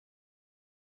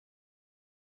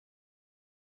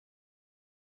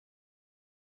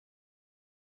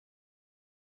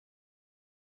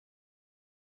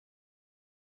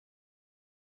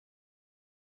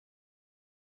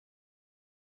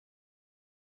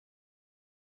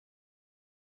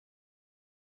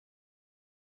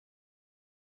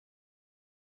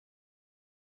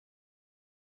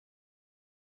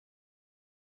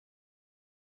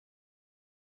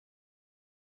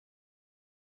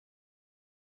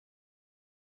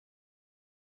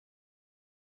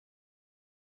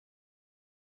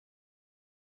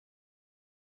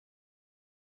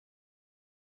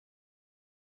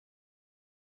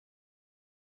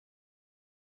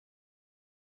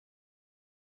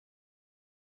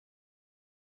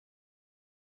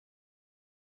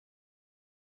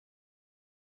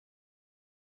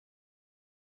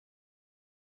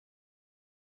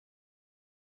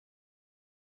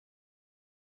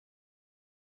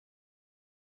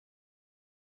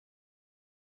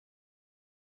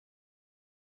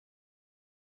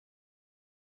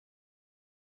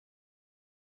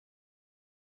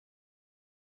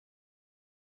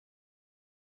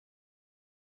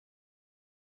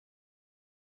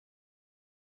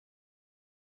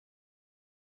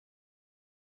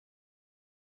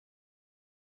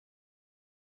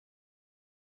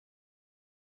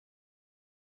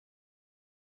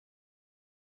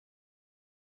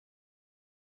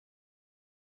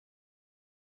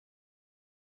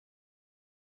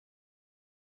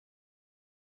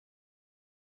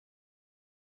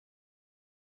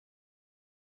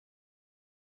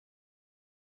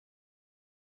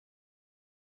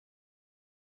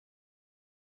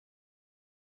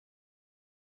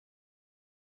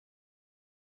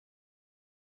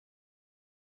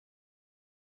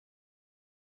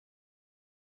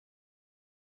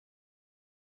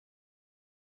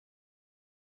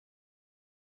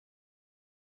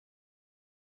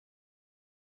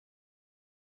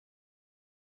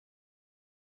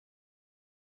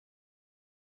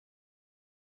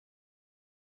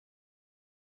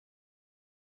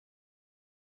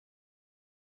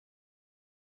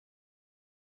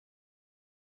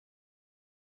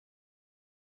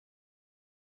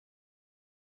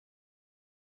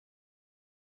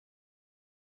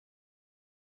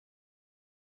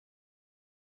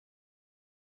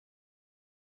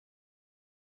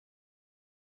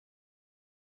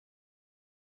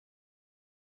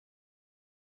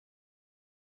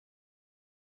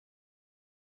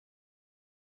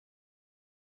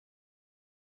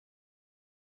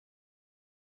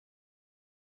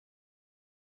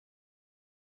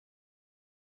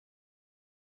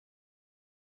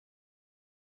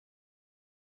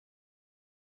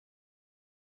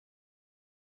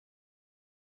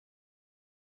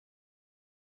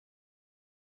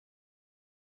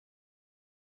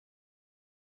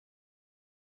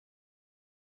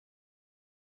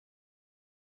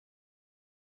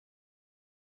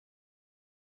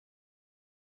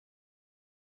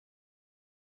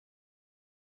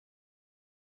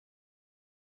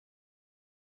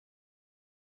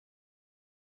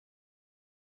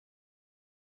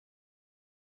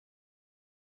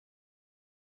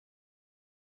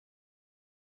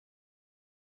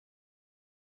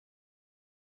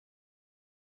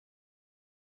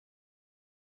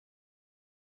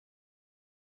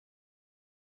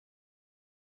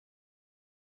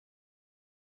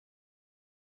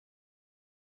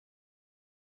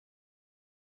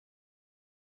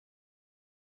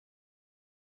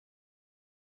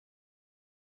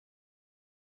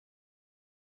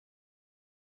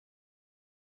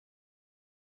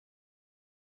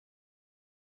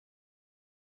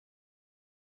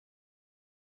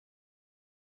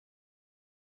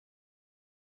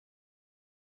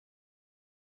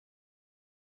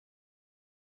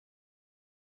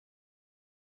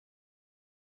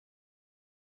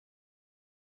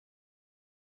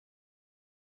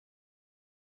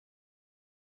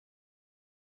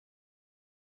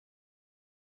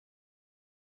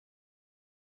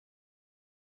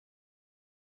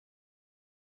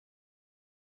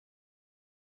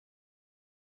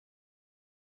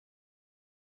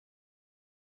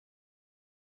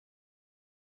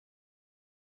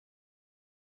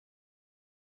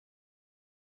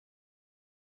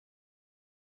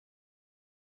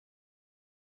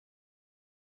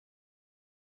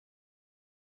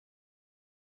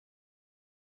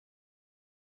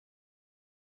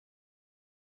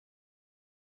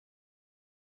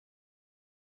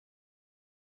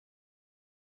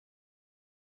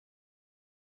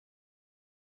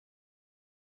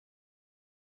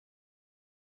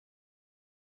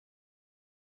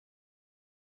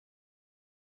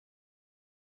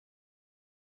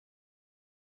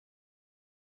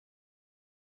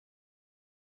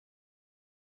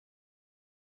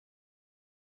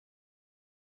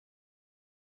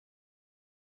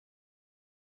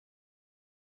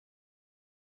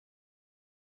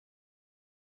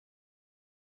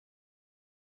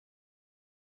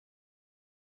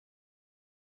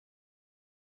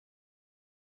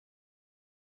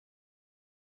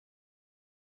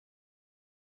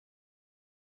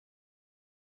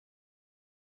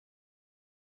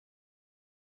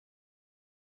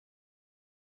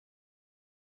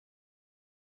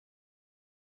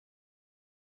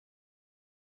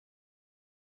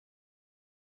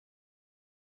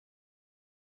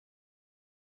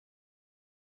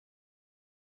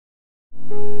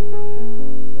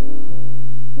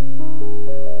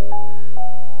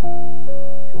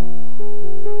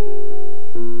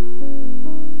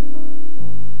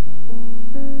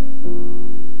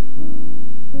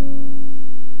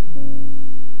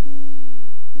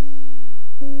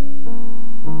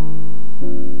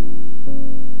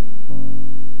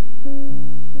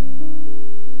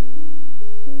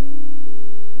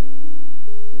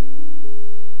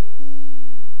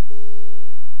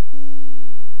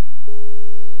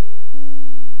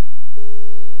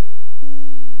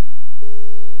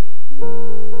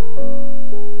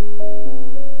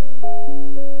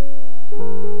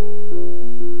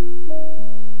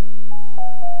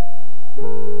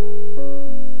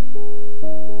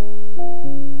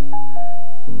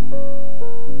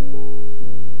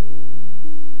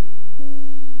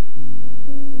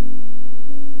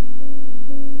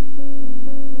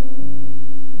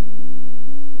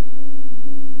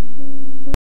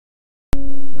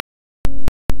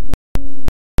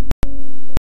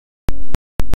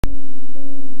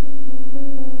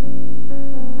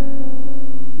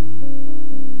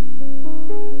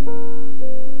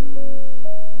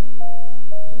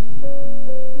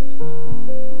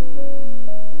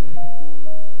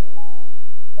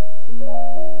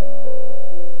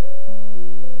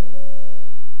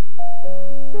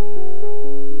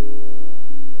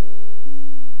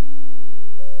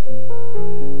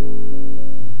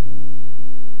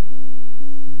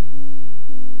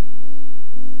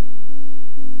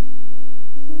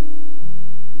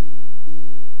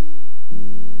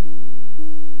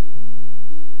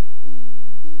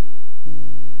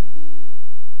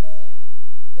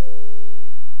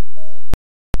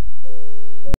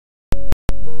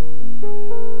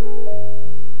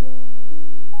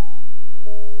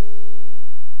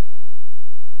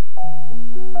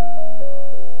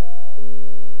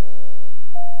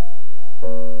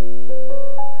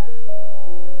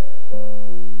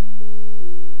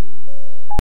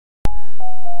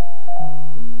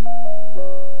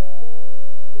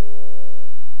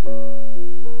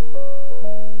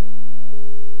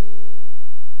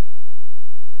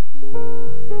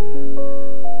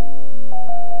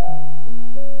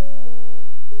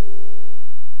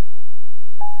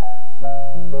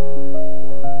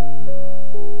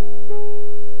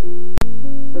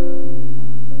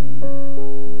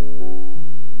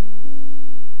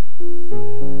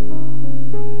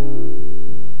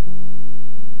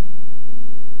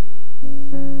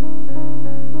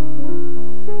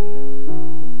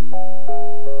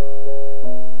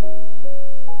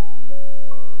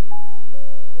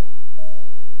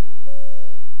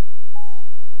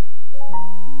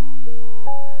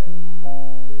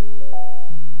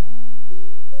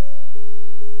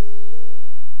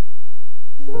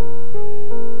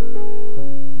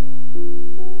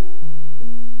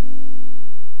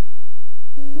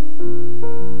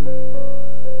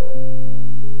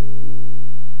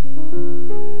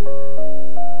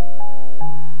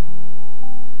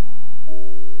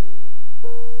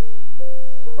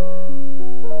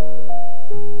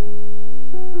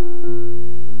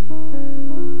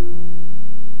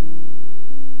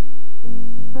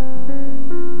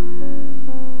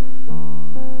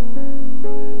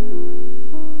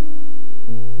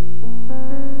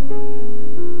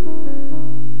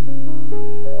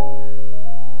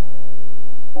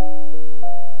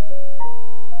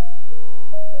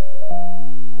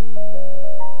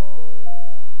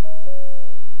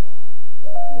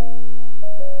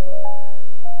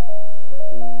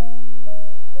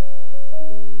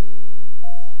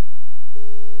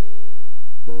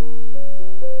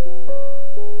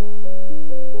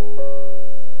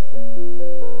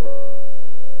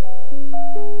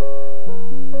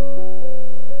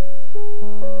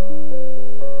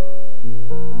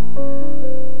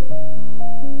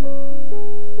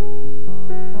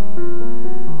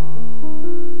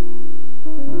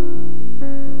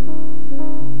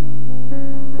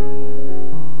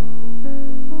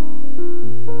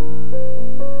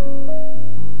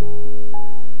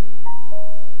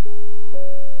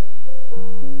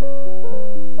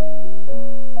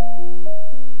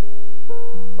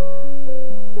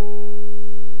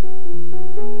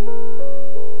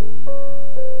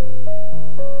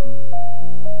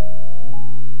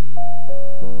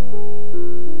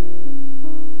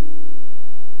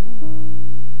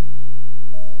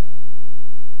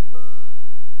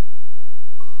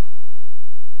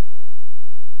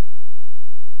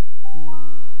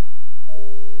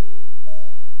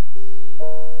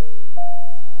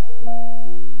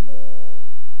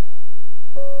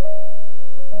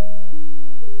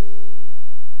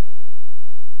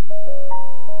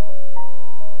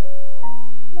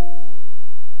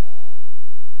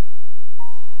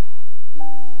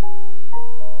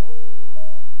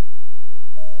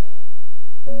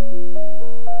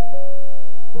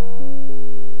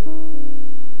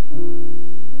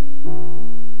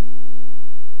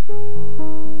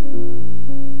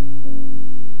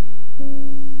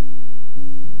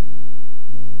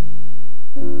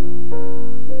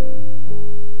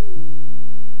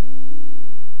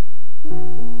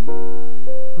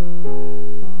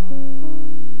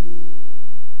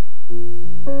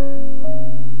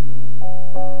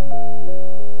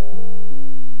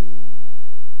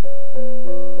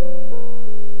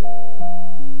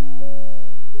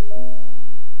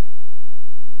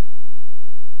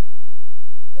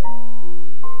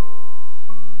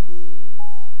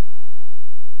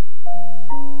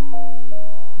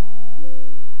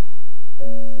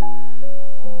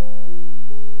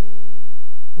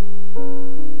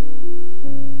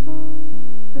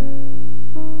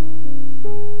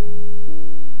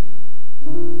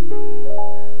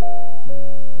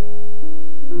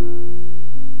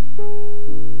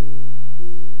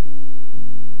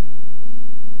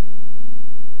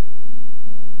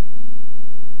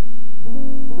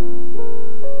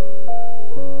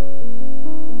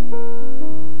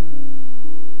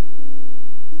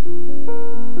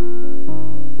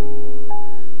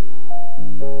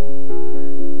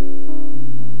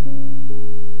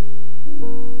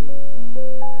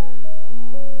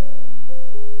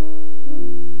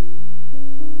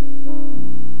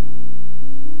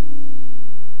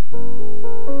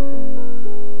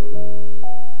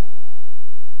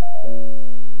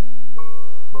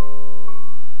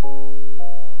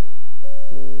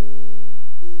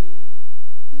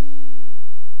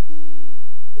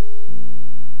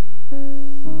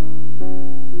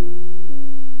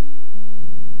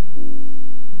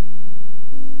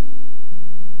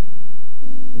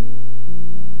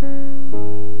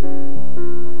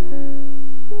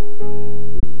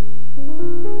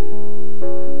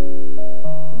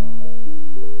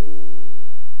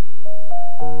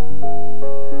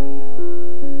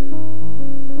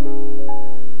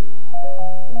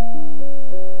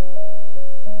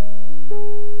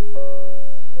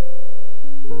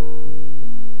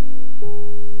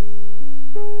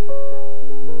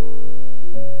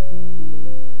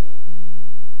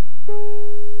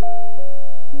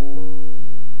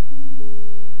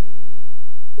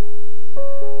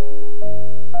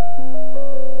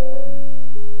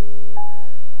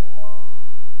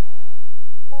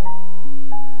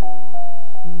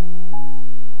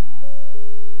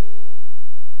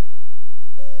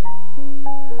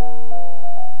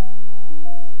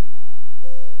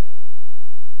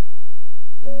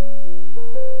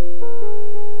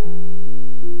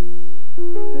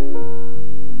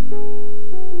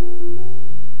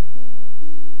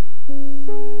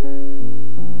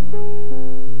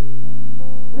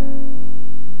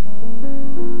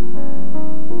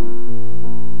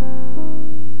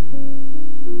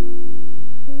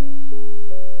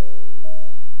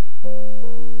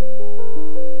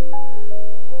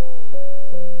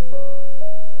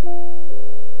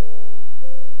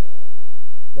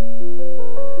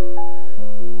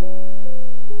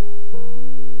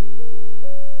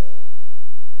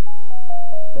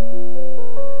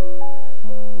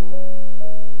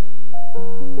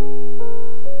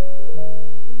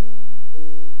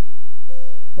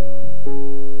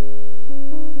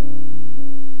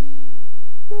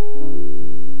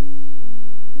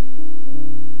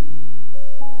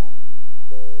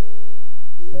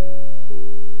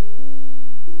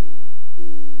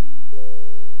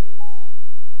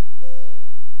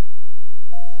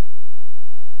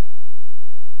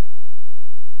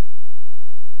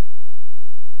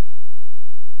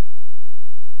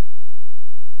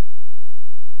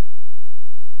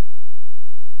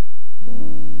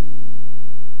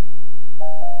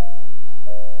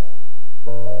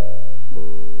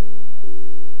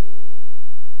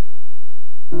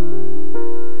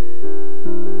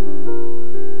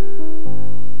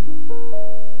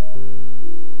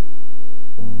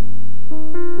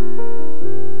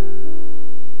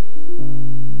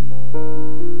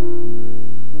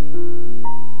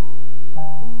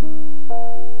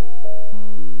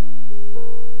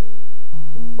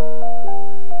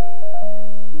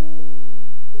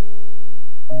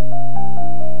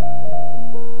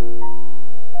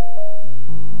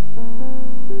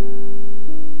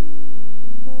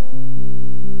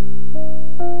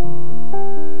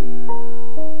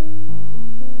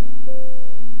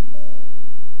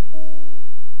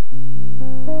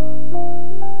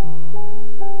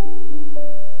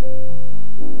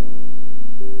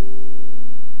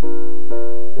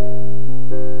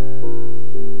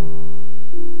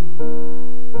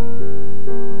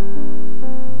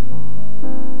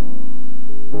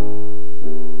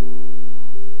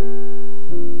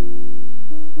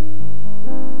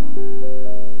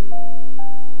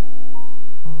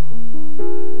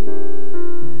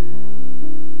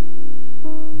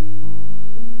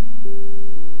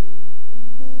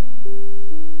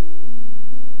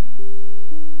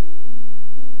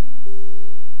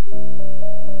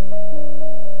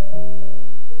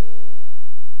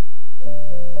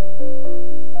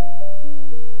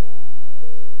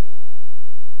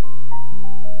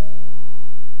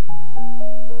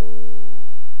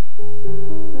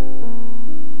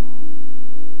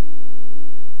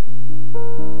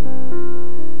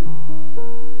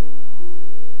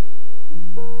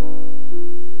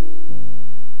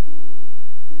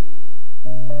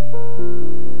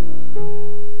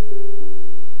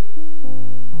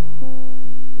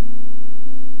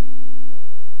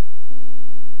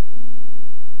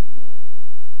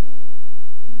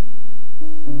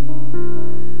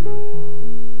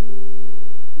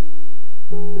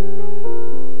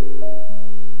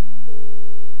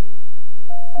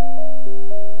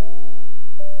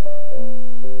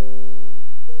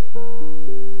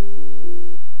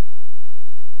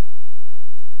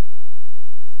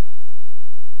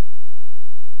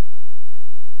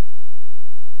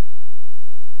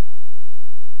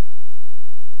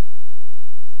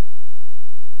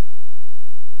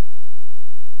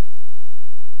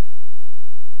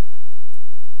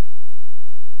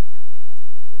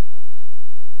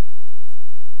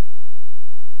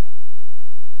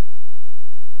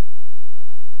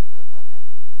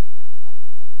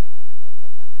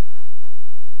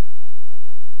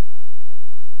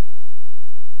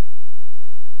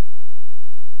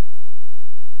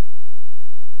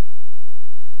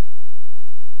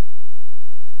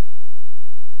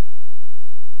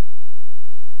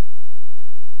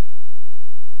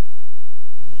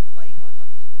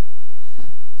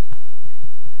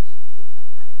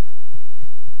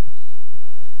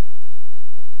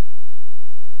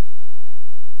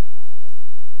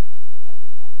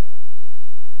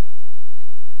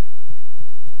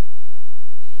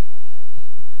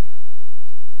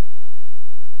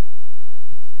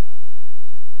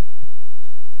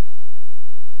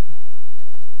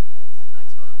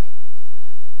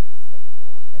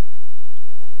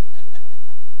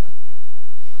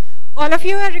All of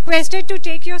you are requested to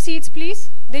take your seats,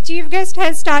 please. The chief guest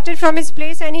has started from his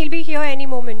place and he'll be here any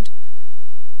moment.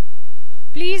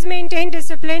 Please maintain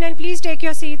discipline and please take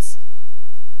your seats.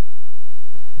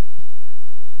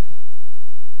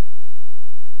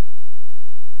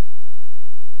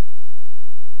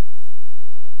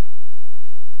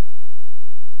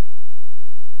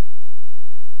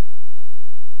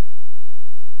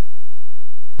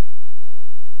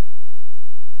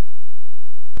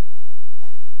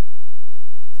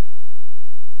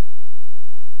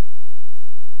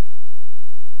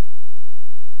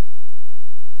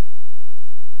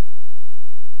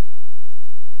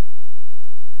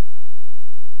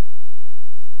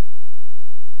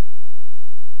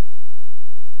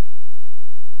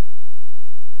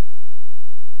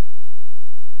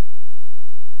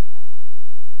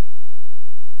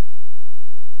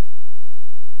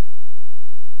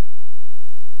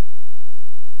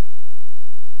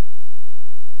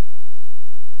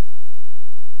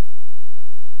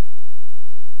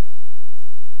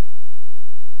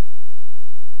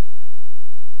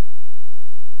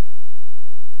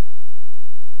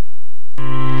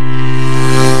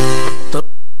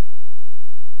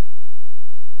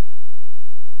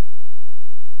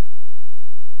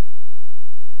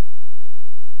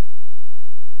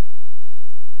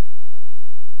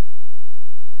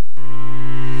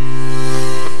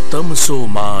 Tamso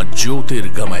ma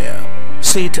Jyotirgamaya.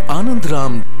 Saint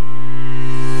Anandram.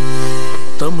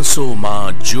 Tamso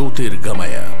ma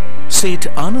Jyotirgamaya. Saint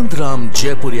Anandram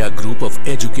Jaipuria Group of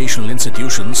Educational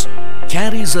Institutions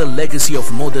carries a legacy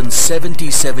of more than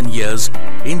 77 years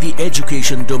in the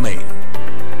education domain.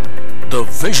 The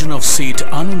vision of Saint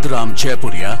Anandram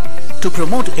Jaipuria to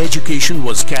promote education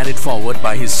was carried forward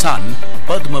by his son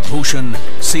Padma Vibhushan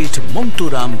Saint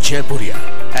Mumturam Jaipuria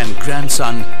and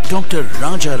grandson Dr.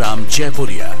 Rajaram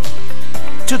Jaipuria.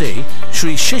 Today,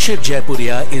 Sri Shishir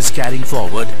Jaipuria is carrying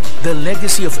forward the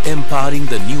legacy of empowering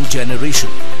the new generation.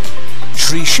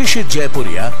 Sri Shishir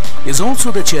Jaipuria is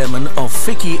also the chairman of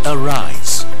FICCI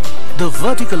Arise, the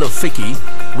vertical of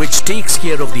FICCI which takes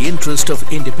care of the interest of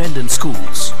independent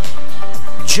schools.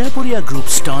 Jaipuria Group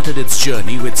started its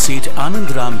journey with St.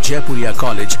 Anandram Jaipuria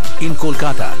College in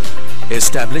Kolkata,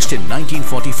 established in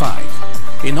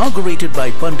 1945, inaugurated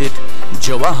by Pandit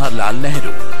Jawaharlal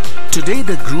Nehru. Today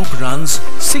the group runs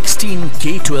 16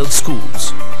 K-12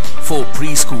 schools, 4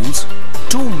 preschools,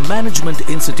 2 management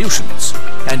institutions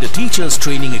and a teachers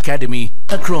training academy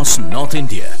across North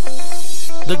India.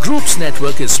 The group's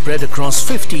network is spread across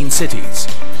 15 cities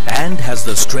and has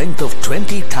the strength of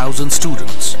 20,000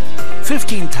 students,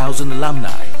 15,000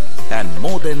 alumni and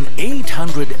more than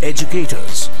 800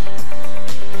 educators.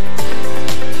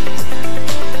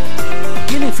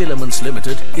 Guinea Filaments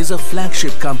Limited is a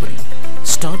flagship company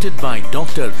started by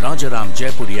Dr. Rajaram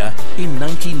Jaipuria in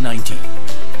 1990.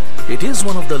 It is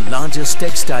one of the largest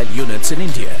textile units in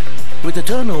India with a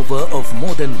turnover of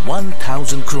more than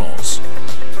 1,000 crores.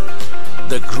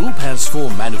 The group has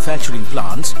 4 manufacturing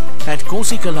plants at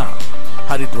Kosi Kalam,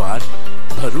 Haridwar,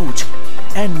 Bharuch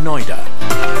and Noida.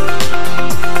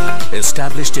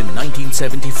 Established in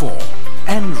 1974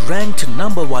 and ranked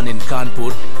number 1 in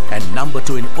Kanpur and number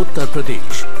 2 in Uttar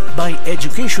Pradesh by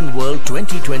Education World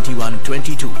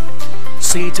 2021-22.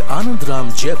 St.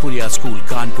 Anandram Jaipuria School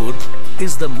Kanpur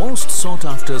is the most sought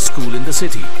after school in the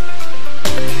city.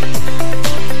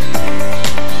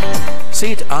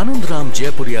 St. Anandram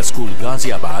Jaipuria School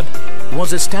Ghaziabad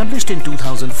was established in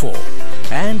 2004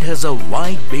 and has a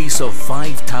wide base of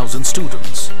 5,000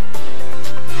 students.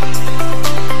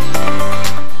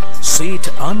 St.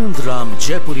 Anandram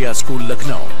Jaipuria School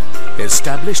Lucknow,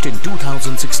 established in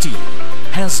 2016,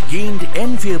 has gained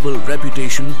enviable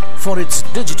reputation for its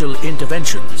digital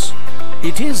interventions.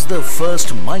 It is the first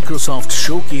Microsoft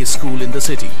Showcase school in the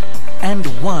city and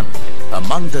one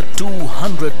among the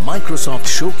 200 Microsoft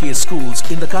Showcase schools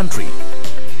in the country.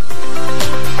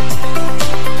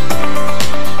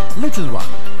 Little one,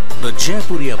 the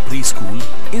Jaipuria Preschool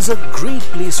is a great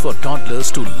place for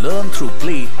toddlers to learn through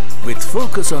play with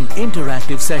focus on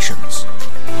interactive sessions.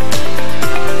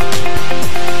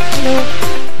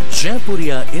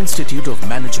 Jaipuria Institute of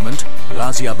Management,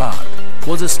 Ghaziabad,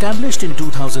 was established in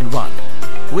 2001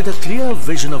 with a clear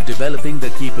vision of developing the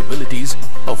capabilities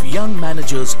of young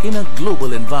managers in a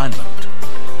global environment.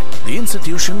 The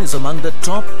institution is among the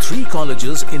top 3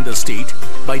 colleges in the state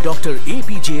by Dr.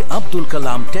 APJ Abdul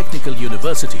Kalam Technical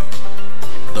University.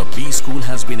 The B School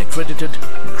has been accredited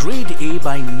Grade A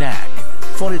by NAC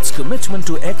for its commitment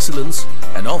to excellence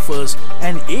and offers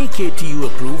an AKTU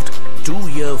approved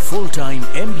 2-year full-time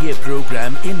MBA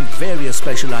program in various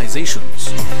specializations.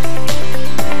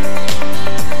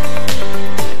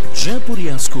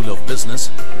 Jaipuria School of Business,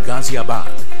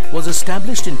 Ghaziabad, was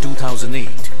established in 2008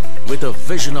 with a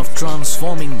vision of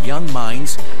transforming young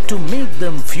minds to make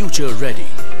them future ready.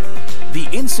 The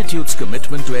institute's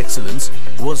commitment to excellence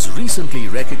was recently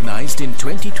recognized in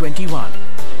 2021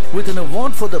 with an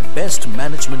award for the Best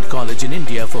Management College in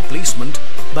India for placement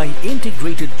by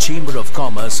Integrated Chamber of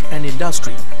Commerce and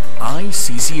Industry,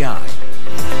 ICCI.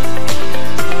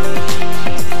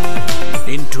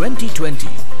 In 2020,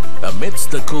 amidst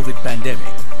the COVID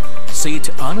pandemic, Seth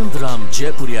Rajaram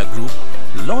Jaipuria Group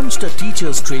launched a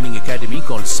teachers training academy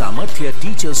called Samarthya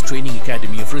Teachers Training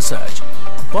Academy of Research,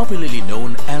 popularly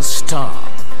known as STAR.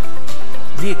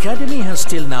 The academy has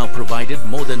till now provided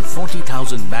more than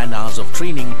 40,000 man-hours of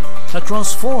training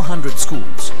across 400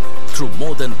 schools through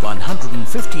more than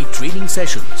 150 training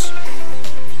sessions.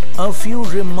 A few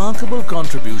remarkable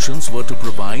contributions were to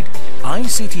provide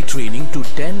ICT training to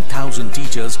 10,000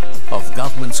 teachers of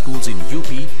government schools in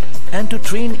UP and to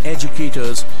train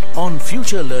educators on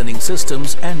future learning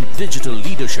systems and digital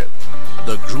leadership.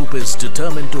 The group is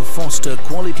determined to foster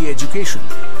quality education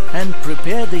and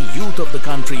prepare the youth of the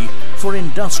country for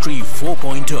Industry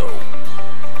 4.0.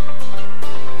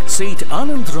 Seth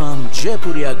Rajaram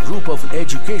Jaipuria Group of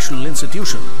Educational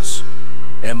Institutions.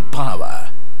 Empower,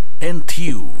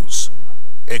 enthuse,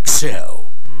 excel.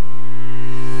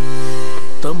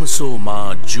 Tamso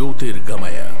Ma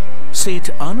Jyotirgamaya.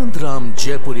 Seth Rajaram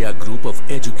Jaipuria Group of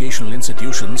Educational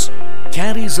Institutions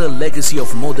carries a legacy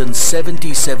of more than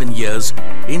 77 years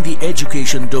in the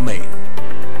education domain.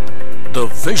 The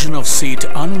vision of Seth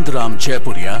Rajaram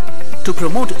Jaipuria to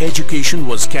promote education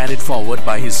was carried forward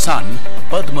by his son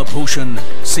Padma Vibhushan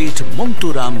Seth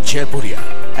Munturam Jaipuria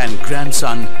and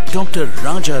grandson Dr.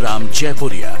 Rajaram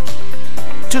Jaipuria.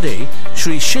 Today,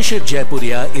 Shri Shishir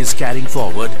Jaipuria is carrying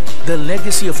forward the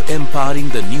legacy of empowering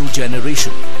the new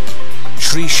generation.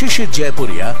 Shri Shishir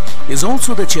Jaipuria is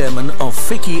also the chairman of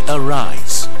FICCI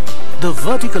Arise, the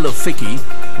vertical of FICCI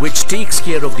which takes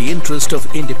care of the interest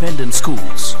of independent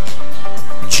schools.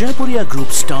 Jaipuria Group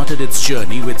started its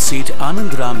journey with Seth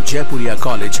Rajaram Jaipuria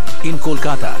College in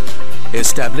Kolkata,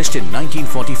 established in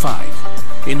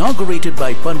 1945, inaugurated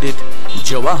by Pandit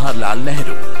Jawaharlal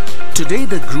Nehru. Today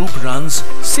the group runs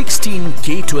 16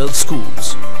 K-12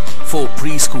 schools, 4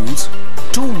 preschools,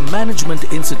 2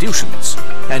 management institutions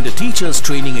and a teachers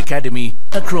training academy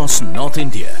across North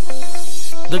India.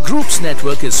 The group's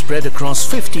network is spread across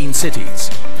 15 cities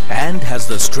and has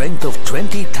the strength of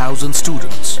 20,000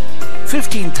 students,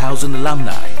 15,000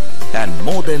 alumni and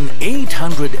more than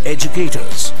 800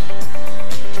 educators.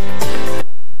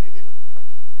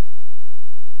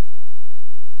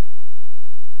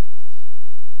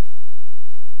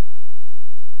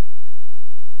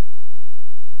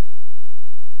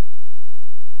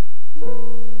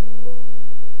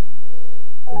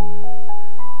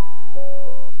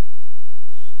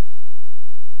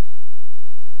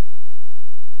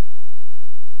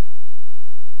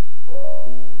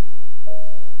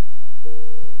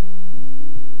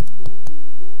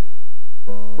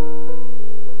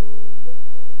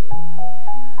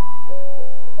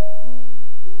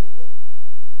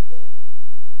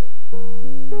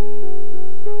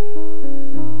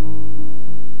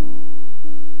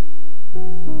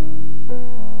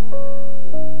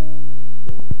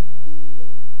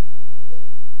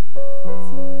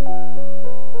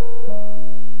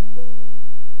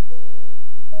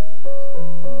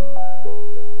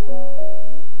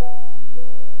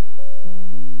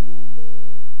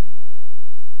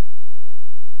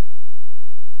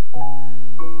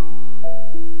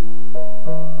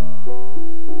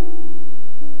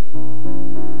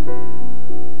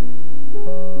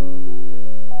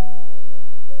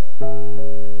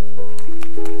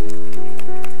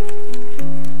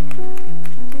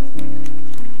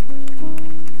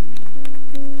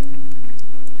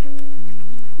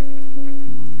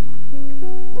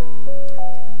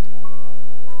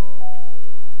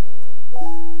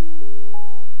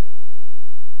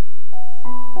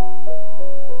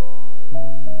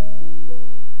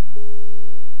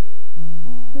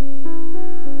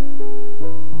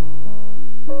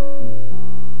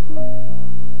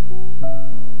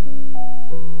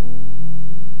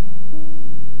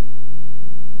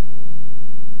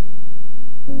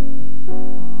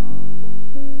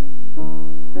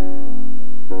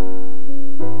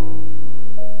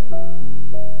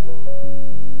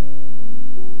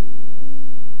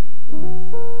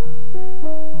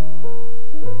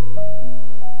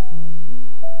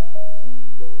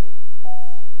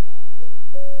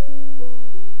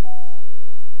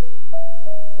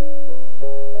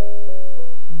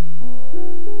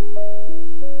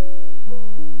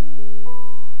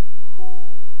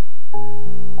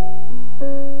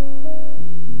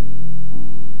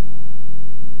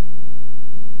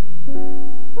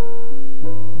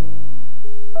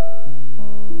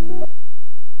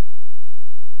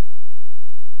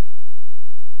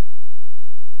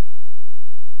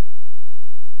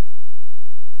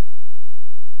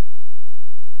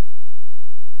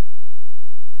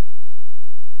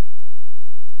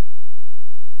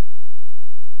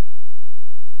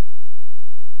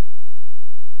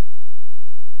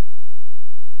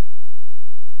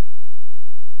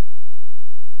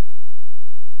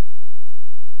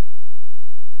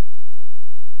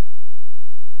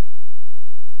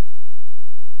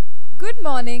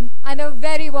 morning and a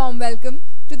very warm welcome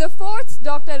to the 4th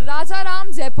Dr. Rajaram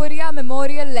Jaipuria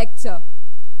Memorial Lecture.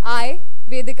 I,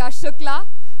 Vedika Shukla,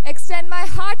 extend my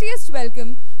heartiest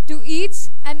welcome to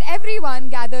each and everyone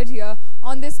gathered here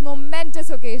on this momentous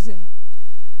occasion.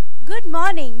 Good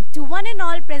morning to one and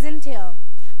all present here.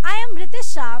 I am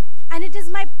Ritisha and it is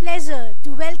my pleasure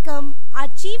to welcome our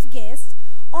chief guest,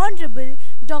 Honorable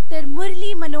Dr.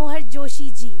 Murli Manohar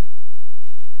Joshi ji.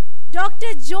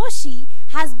 Dr. Joshi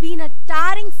has been a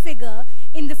towering figure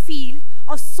in the field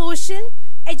of social,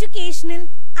 educational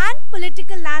and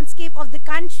political landscape of the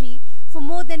country for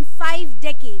more than 5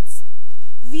 decades.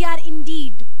 We are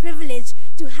indeed privileged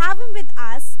to have him with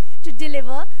us to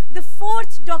deliver the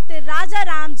 4th Dr.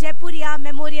 Rajaram Jaipuria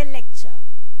Memorial Lecture.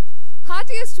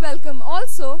 Heartiest welcome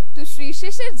also to Shri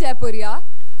Shishir Jaipuria,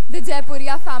 the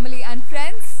Jaipuria family and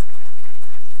friends,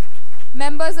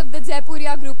 members of the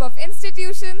Jaipuria group of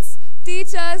institutions,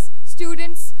 teachers,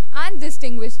 students and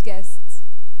distinguished guests.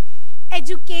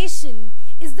 Education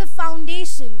is the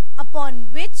foundation upon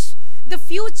which the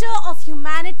future of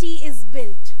humanity is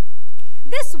built.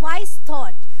 This wise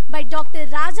thought by Dr.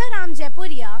 Rajaram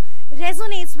Jaipuria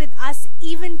resonates with us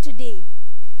even today.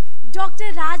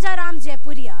 Dr. Rajaram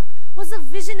Jaipuria was a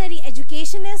visionary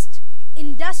educationist,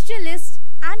 industrialist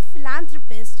and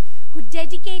philanthropist who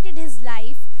dedicated his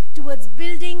life towards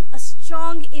building a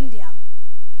strong India.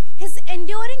 His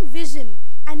enduring vision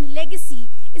and legacy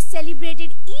is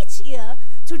celebrated each year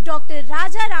through Dr.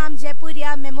 Rajaram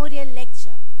Jaipuria Memorial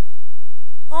Lecture.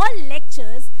 All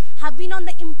lectures have been on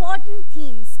the important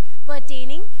themes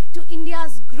pertaining to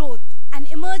India's growth and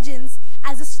emergence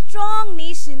as a strong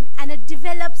nation and a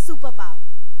developed superpower.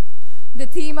 The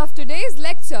theme of today's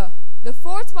lecture, the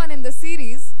 4th one in the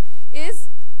series, is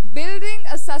Building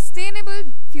a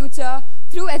Sustainable Future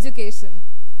Through Education.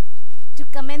 To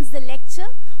commence the lecture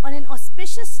on an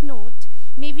auspicious note,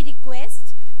 may we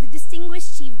request the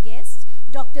distinguished chief guest,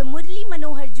 Dr. Murli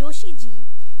Manohar Joshi ji,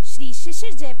 Shri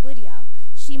Shishir Jaipuria,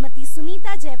 Srimati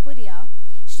Sunita Jaipuria,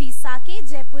 Shri Saket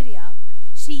Jaipuria,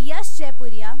 Shri Yash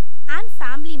Jaipuria and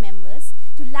family members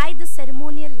to light the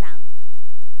ceremonial lamp.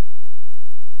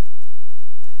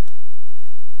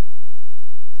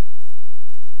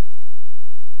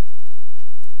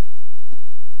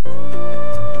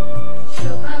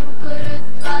 शुभं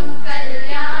कुरुत्वं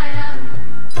कल्याणं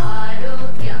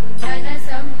आरोग्यं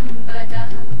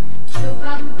धनसम्पदः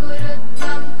शुभं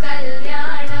कुरुत्वं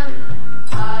कल्याणं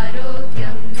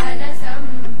आरोग्यं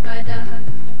धनसम्पदः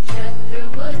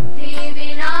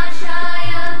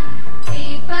शत्रुबुद्धिविनाशाय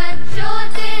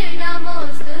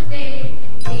दीपज्योतिर्नमोस्तुते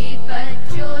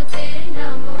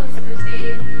दीपज्योतिर्नमोस्तुते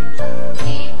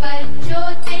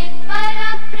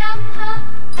दीपज्योतिर्परब्रह्म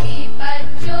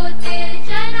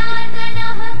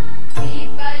दीपज्योतिर्जनार्दनः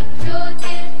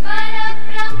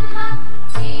दीपज्योतिर्परब्रह्म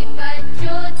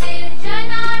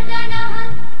दीपज्योतिर्जनार्दनः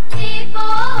दीपो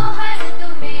हरतु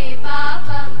मे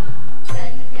पापं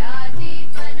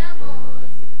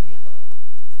सन्ध्यादीपनमोस्तुते.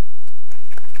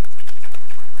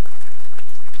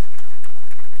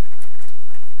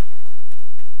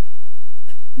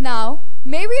 Now,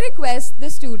 may we request the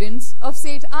students of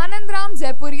St. Anandram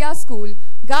Jaipuria School,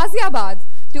 Ghaziabad,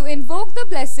 to invoke the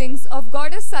blessings of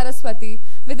Goddess Saraswati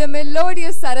with a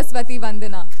melodious Saraswati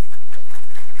Vandana.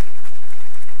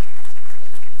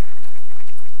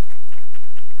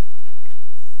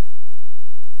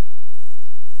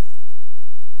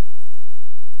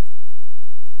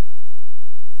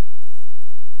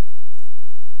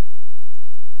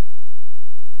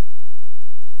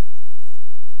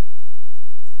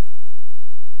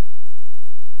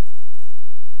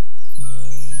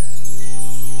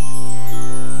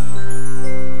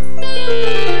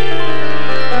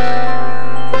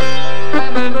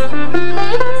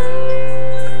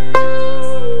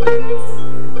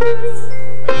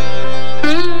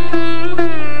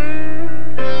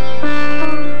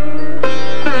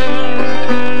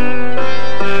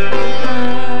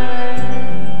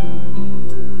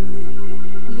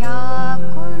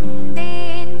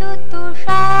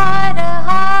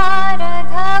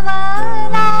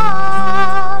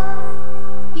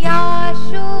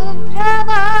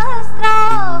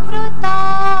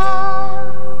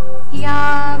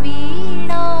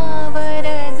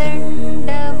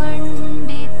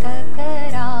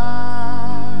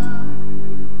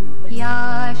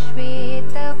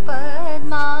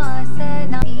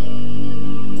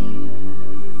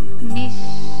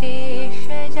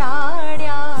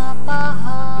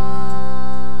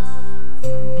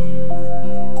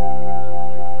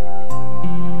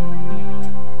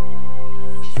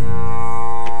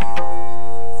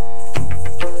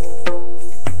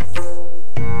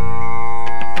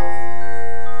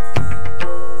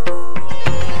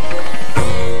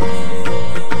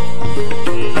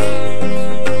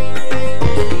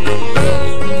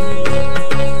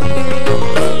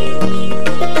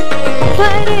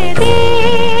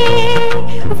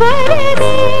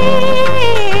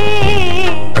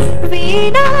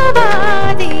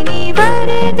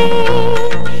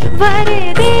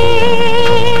 वरदे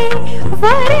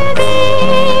वरदे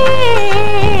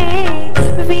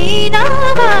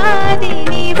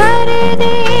वीणावादिनी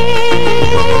वरदे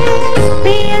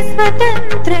प्रिय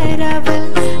स्वतंत्र रव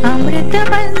अमृत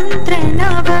मंत्र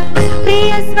नव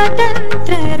प्रिय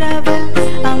स्वतंत्र रव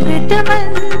अमृत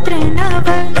मंत्र नव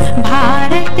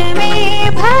भारत में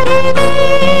भर दे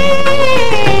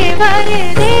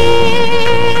वरदे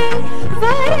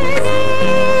वरदे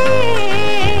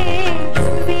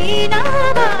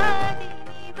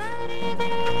वीणावादिनी वरदे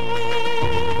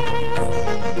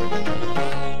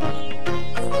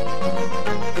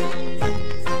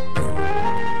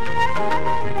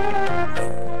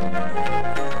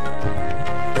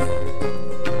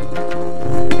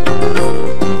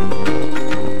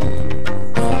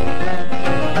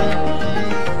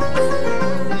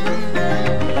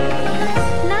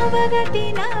नवगति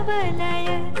नवलय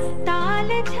ताल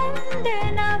छंद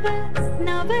नव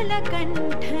नवल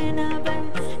कंठ नव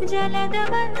जलद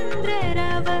मंद्र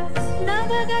रव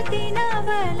नवगति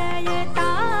नवलय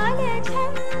ताल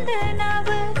छंद नव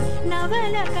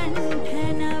नवल कंठ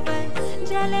नव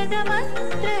जलद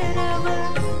मंत्र रव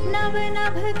नव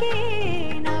नभ के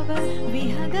नव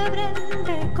विहग वृंद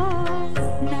को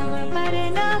नव पर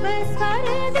नव स्वर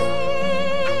दे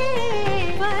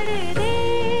वरदे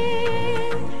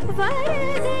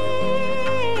वरदे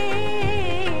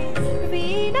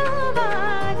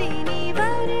वीणावादिनी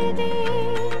वरदे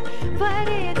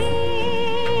वरदे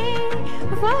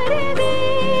वरदे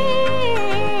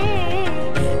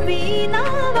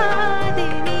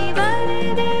वीणावादिनी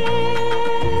वरदे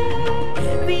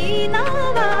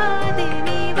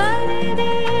वीणावादिनी वरदे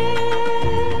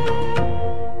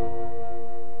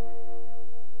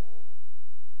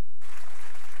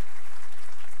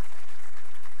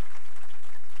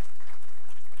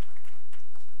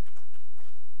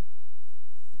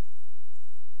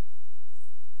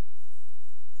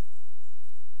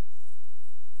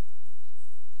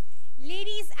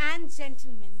Ladies and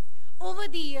gentlemen, over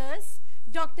the years,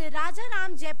 Dr.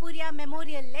 Rajaram Jaipuria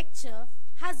Memorial Lecture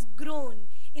has grown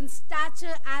in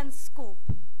stature and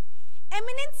scope.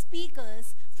 Eminent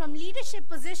speakers from leadership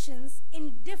positions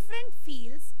in different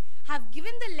fields have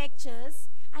given the lectures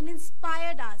and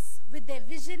inspired us with their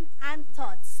vision and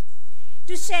thoughts.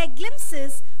 To share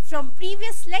glimpses from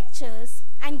previous lectures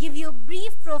and give you a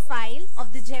brief profile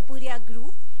of the Jaipuria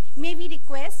group, may we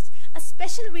request a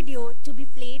special video to be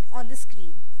played on the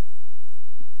screen.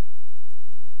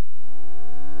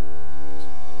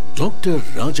 Dr.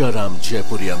 Rajaram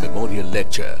Jaipuria Memorial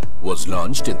Lecture was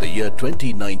launched in the year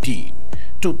 2019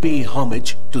 to pay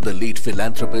homage to the late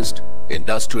philanthropist,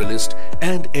 industrialist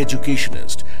and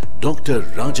educationist Dr.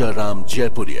 Rajaram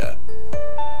Jaipuria.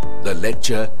 The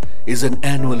lecture is an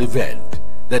annual event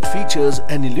that features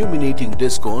an illuminating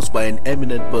discourse by an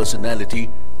eminent personality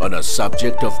on a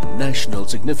subject of national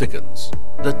significance.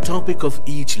 The topic of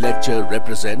each lecture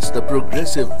represents the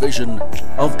progressive vision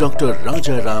of Dr.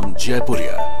 Rajaram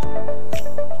Jaipuria.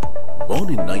 Born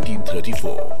in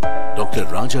 1934, Dr.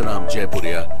 Rajaram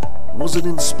Jaipuria was an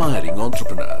inspiring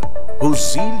entrepreneur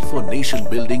whose zeal for nation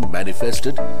building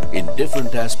manifested in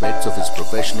different aspects of his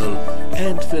professional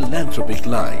and philanthropic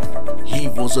life. He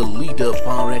was a leader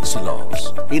par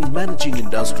excellence in managing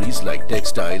industries like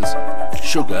textiles,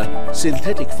 sugar,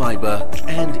 synthetic fiber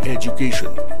and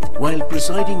education. While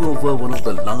presiding over one of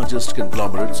the largest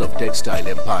conglomerates of textile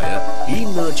empire, he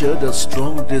nurtured a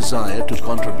strong desire to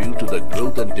contribute to the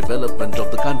growth and development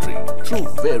of the country through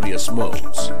various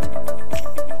modes.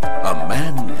 A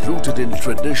man rooted in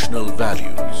traditional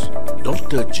values,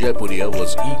 Dr. Jaipuria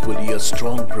was equally a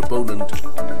strong proponent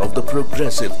of the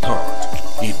progressive thought.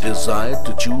 He desired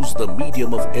to choose the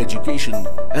medium of education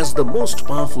as the most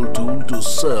powerful tool to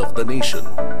serve the nation.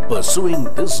 Pursuing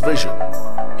this vision,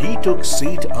 he took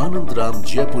Seth Anandram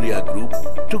Jaipuria Group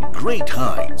to great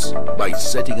heights by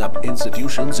setting up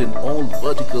institutions in all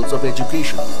verticals of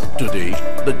education. Today,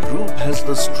 the group has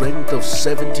the strength of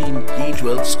 17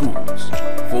 K-12 schools,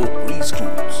 4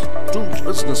 preschools, 2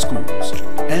 business schools,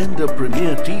 and a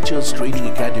premier teachers training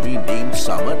academy named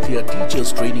Samarthya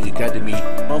Teachers Training Academy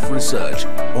of Research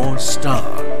or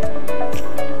STAR.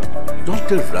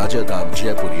 Dr. Rajaram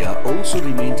Jaipuria also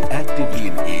remained actively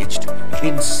engaged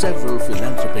in several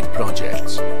philanthropic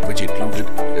projects, which included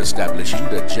establishing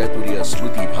the Jaipuria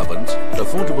Smriti Bhavans,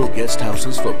 affordable guest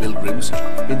houses for pilgrims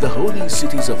in the holy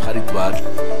cities of Haridwar,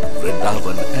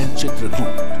 Vrindavan and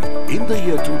Chitrakoot. In the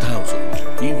year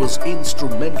 2000, he was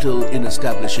instrumental in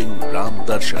establishing Ram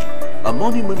Darshan, a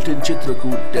monument in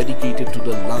Chitrakoot dedicated to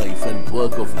the life and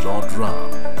work of Lord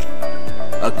Ram.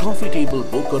 A coffee table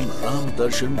book on Ram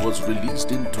Darshan was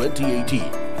released in 2018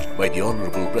 by the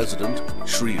Honorable President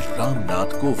Shri Ram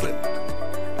Nath Kovind.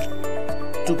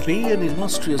 To pay an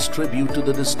illustrious tribute to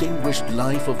the distinguished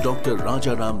life of Dr.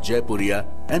 Rajaram Jaipuria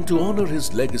and to honor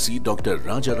his legacy, Dr.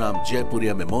 Rajaram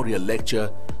Jaipuria Memorial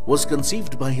Lecture was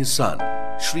conceived by his son,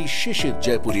 Shri Shishir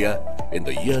Jaipuria, in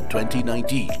the year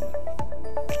 2019.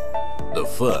 The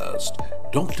first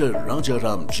Dr.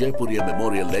 Rajaram Jaipuria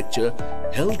Memorial Lecture,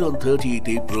 held on 30th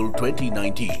April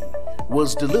 2019,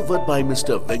 was delivered by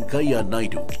Mr. Venkaiah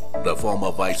Naidu, the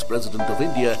former Vice President of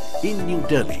India, in New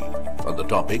Delhi, on the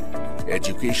topic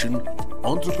Education,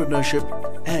 Entrepreneurship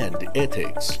and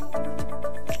Ethics.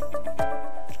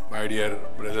 My dear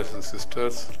brothers and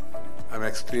sisters, I am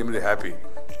extremely happy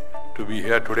to be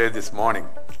here today this morning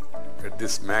at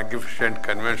this magnificent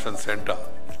convention center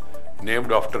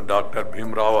named after Dr.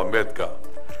 Bhimrao Ambedkar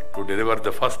to deliver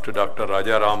the first Dr.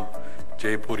 Rajaram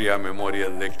Jaipuria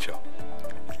Memorial Lecture.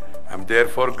 I am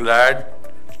therefore glad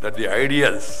that the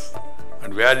ideals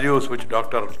and values which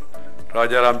Dr.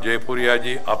 Rajaram Jaipuria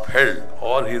ji upheld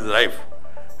all his life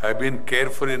have been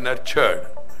carefully nurtured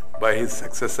by his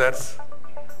successors,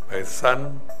 by his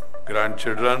son,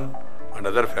 grandchildren and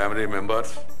other family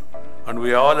members, and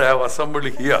we all have assembled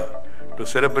here to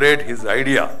celebrate his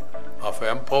idea of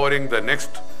empowering the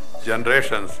next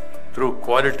generations through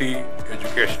quality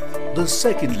education. The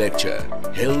second lecture,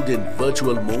 held in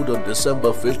virtual mode on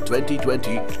December 5,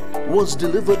 2020, was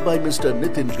delivered by Mr.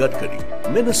 Nitin Gadkari,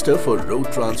 Minister for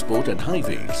Road Transport and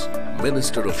Highways,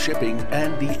 Minister of Shipping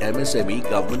and the MSME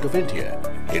Government of India.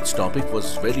 Its topic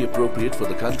was very appropriate for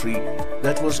the country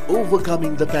that was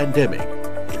overcoming the pandemic,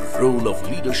 role of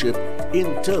leadership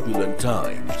in turbulent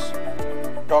times.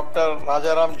 Doctor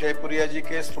Rajaram Jaipuria जी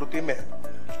के स्मृति में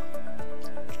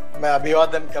मैं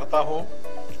अभिवादन करता हूं,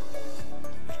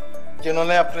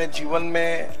 जिन्होंने अपने जीवन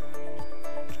में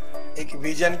एक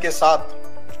विजन के साथ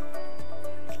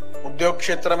उद्योग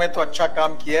क्षेत्र में तो अच्छा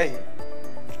काम किया ही,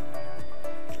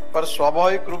 पर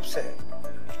स्वाभाविक रूप से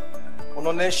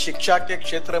उन्होंने शिक्षा के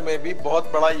क्षेत्र में भी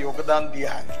बहुत बड़ा योगदान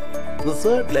दिया है. The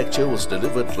third lecture was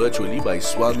delivered virtually by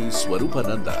Swami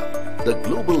Swarupananda, the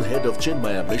global head of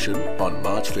Chinmaya Mission, on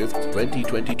March 5,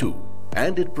 2022,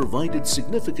 and it provided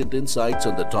significant insights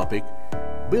on the topic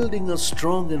Building a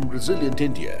Strong and Resilient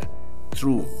India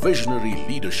through Visionary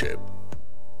Leadership.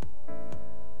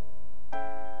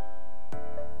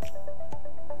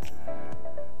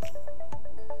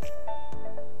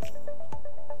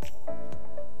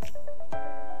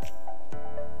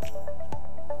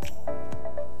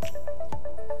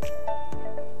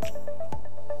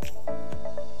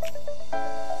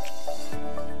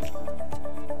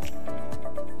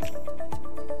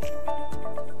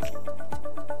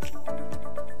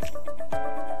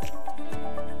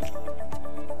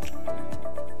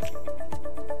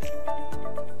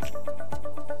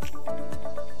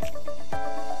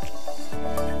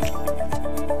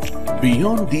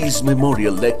 Beyond these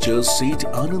memorial lectures, Seth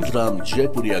Anandram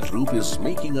Jaipuria Group is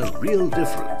making a real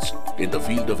difference in the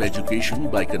field of education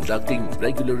by conducting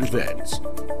regular events,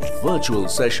 virtual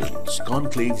sessions,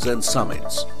 conclaves and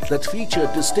summits that feature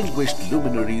distinguished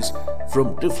luminaries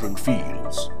from different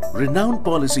fields. Renowned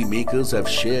policy makers have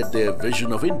shared their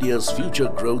vision of India's future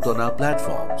growth on our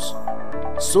platforms.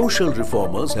 Social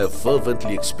reformers have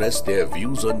fervently expressed their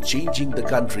views on changing the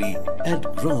country at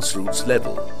grassroots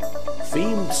level.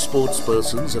 Famed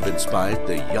sportspersons have inspired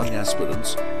the young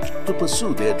aspirants to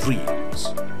pursue their dreams.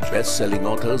 Best-selling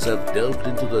authors have delved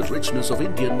into the richness of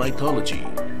Indian mythology,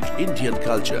 Indian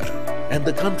culture, and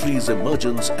the country's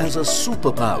emergence as a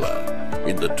superpower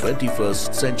in the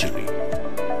 21st century.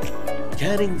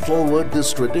 Carrying forward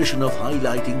this tradition of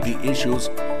highlighting the issues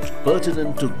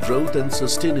pertinent to growth and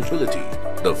sustainability,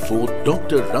 the fourth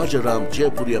Dr. Rajaram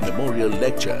Jaipuria Memorial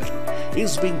Lecture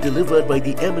is being delivered by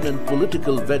the eminent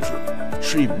political veteran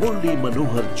Shri Murli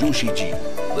Manohar Joshi ji.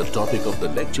 The topic of the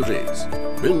lecture is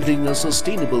Building a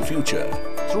Sustainable Future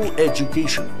Through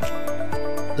Education.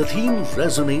 The theme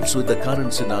resonates with the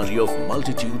current scenario of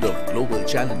multitude of global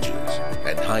challenges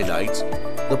and highlights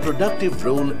the productive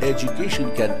role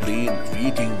education can play in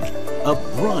creating a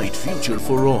bright future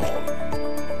for all.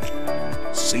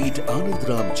 Seth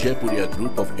Anandram Jaipuria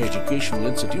Group of Educational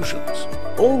Institutions,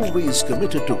 always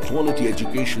committed to quality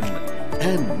education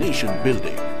and nation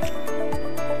building.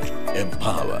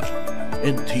 Empower,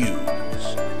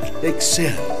 enthuse,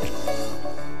 excel.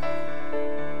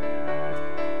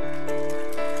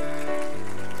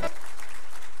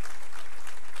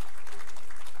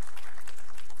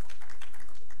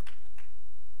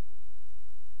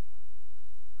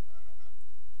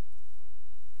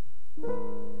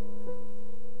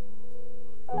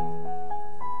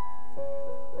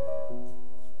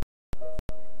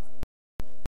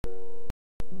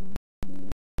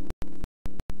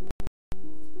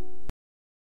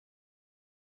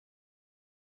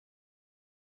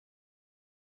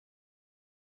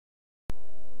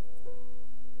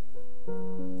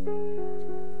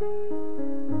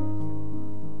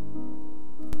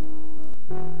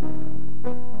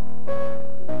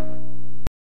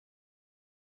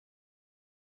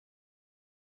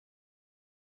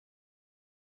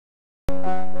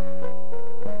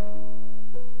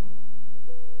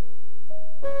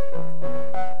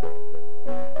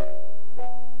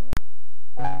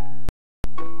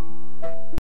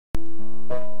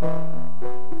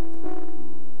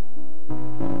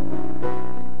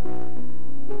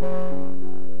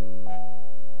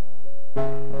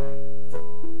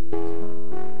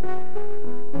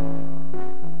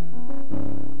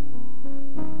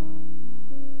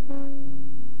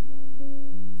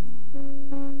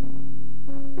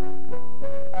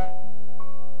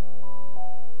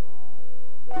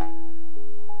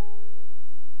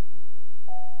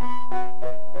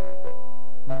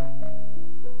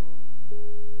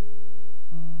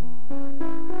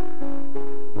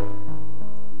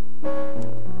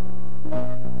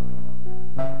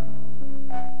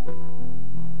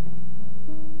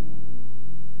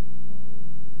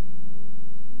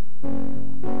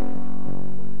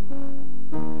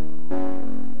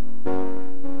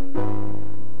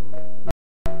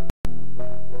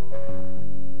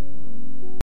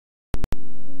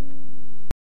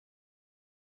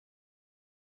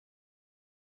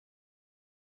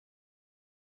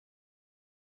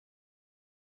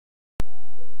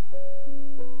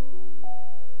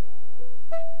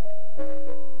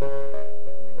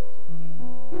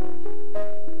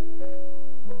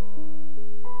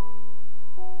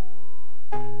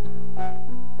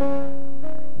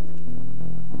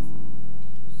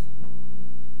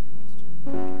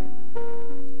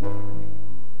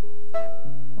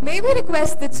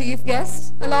 request the chief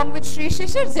guest along with Shri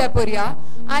Shishir Jaipuria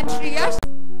and Shri Yash.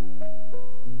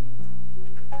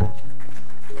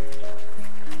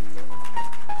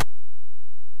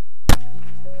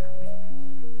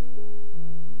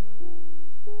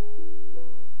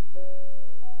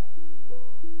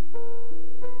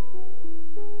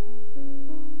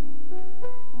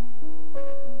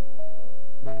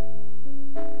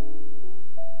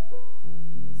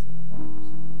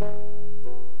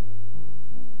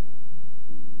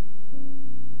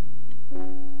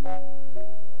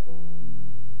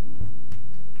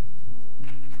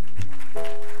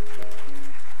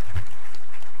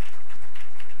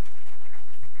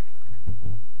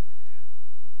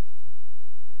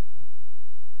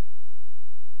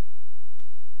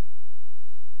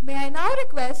 May I now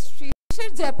request Shri Shishir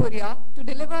Jaipuria to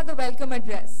deliver the welcome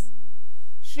address.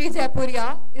 Shri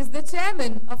Jaipuria is the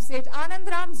chairman of St.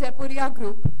 Anandram Jaipuria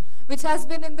Group, which has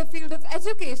been in the field of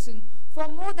education for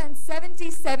more than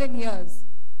 77 years.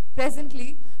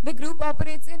 Presently, the group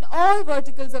operates in all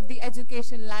verticals of the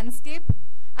education landscape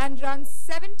and runs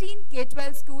 17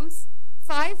 K-12 schools,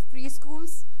 5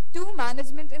 preschools, 2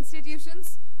 management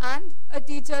institutions, and a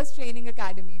teachers training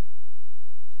academy.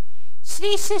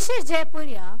 Shri Shishir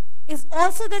Jaipuria is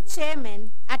also the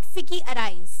chairman at FICCI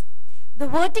Arise, the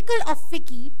vertical of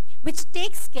FICCI which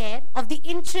takes care of the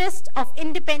interest of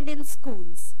independent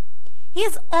schools. He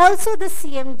is also the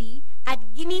CMD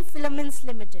at Guinea Filaments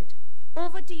Limited.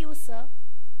 Over to you, sir.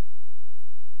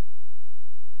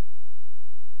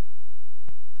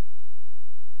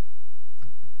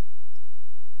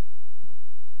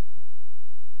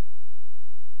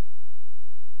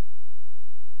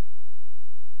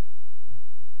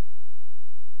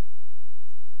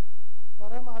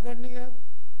 परम आदरणीय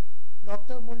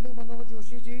doctor Murli Manohar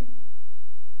Joshi ji,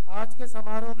 आज के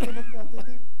समारोह के मुख्य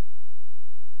अतिथि,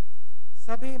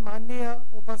 सभी माननीय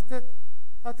उपस्थित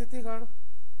अतिथिगण,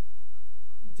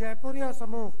 जयपुरिया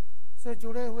समूह से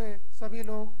जुड़े हुए सभी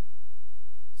लोग,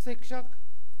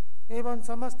 शिक्षक एवं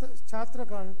समस्त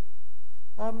छात्रगण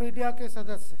और मीडिया के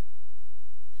सदस्य,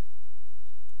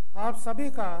 आप सभी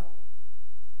का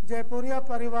जयपुरिया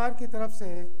परिवार की तरफ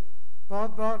से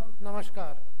बहुत बहुत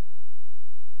नमस्कार।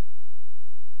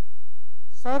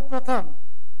 सर्वप्रथम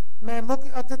मैं मुख्य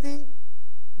अतिथि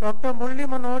डॉक्टर मुरली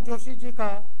मनोहर जोशी जी का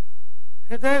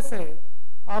हृदय से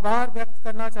आभार व्यक्त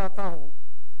करना चाहता हूं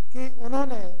कि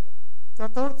उन्होंने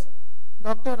चतुर्थ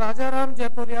डॉक्टर राजाराम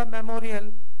जयपुरिया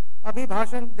मेमोरियल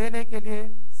अभिभाषण देने के लिए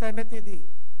सहमति दी।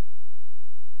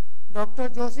 डॉक्टर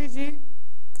जोशी जी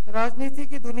राजनीति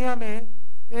की दुनिया में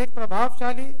एक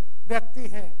प्रभावशाली व्यक्ति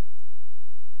हैं।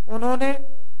 उन्होंने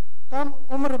कम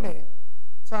उम्र में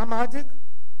सामाजिक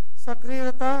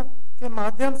सक्रियता के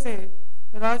माध्यम से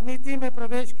राजनीति में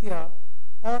प्रवेश किया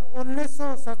और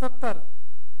 1977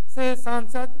 से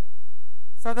सांसद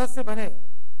सदस्य बने।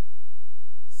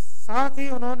 साथ ही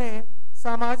उन्होंने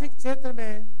सामाजिक क्षेत्र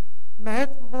में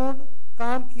महत्वपूर्ण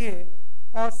काम किए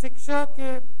और शिक्षा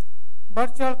के बढ़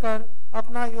चढ़कर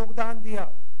अपना योगदान दिया।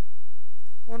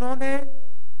 उन्होंने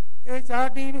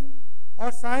HRD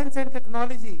और साइंस एंड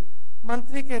टेक्नोलॉजी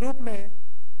मंत्री के रूप में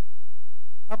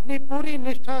अपनी पूरी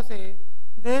निष्ठा से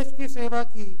देश की सेवा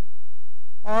की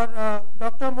और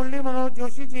डॉक्टर मुरली मनोहर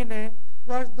जोशी जी ने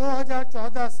वर्ष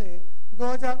 2014 से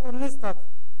 2019 तक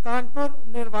कानपुर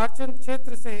निर्वाचन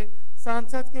क्षेत्र से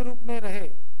सांसद के रूप में रहे।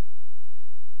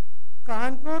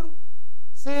 कानपुर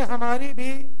से हमारी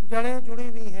भी जड़ें जुड़ी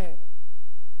हुई हैं।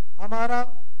 हमारा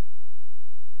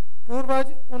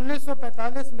पूर्वज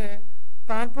 1945 में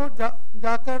कानपुर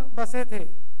जाकर बसे थे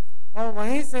और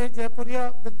वहीं से जयपुरिया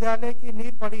विद्यालय की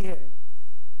नींव पड़ी है।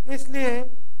 इसलिए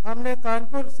हमने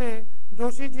कानपुर से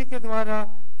जोशी जी के द्वारा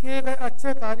किए गए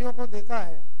अच्छे कार्यों को देखा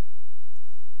है।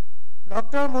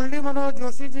 डॉक्टर मुरली मनोहर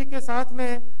जोशी जी के साथ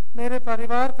में मेरे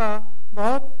परिवार का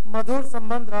बहुत मधुर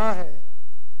संबंध रहा है।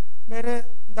 मेरे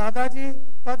दादाजी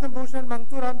पद्म भूषण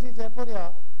मंगतूराम जी जयपुरिया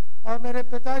और मेरे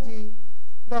पिताजी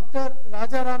डॉक्टर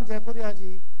राजाराम जयपुरिया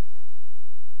जी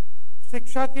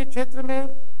शिक्षा के क्षेत्र में,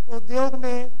 उद्योग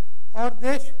में और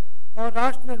देश और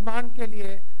राष्ट्र निर्माण के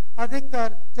लिए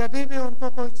अधिकतर जब भी उनको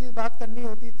कोई चीज़ बात करनी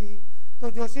होती थी तो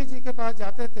जोशी जी के पास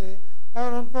जाते थे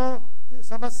और उनको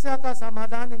समस्या का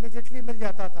समाधान इमीडिएटली मिल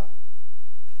जाता था।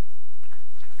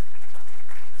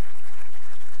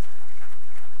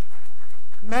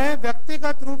 मैं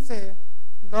व्यक्तिगत रूप से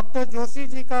डॉक्टर जोशी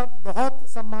जी का बहुत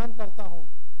सम्मान करता हूं।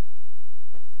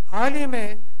 हाल ही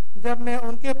में जब मैं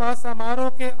उनके पास समारोह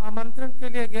के आमंत्रण के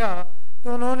लिए गया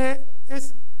तो उन्होंने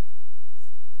इस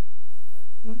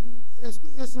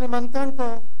निमंत्रण को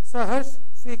सहर्ष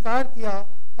स्वीकार किया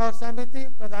और सहमति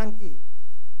प्रदान की।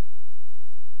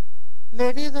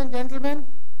 Ladies and gentlemen,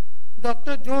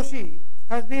 Dr. Joshi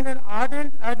has been an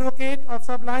ardent advocate of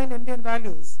sublime Indian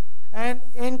values and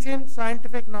ancient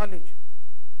scientific knowledge.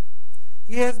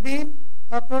 He has been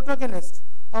a protagonist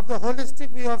of the holistic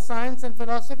view of science and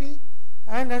philosophy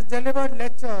and has delivered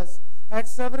lectures at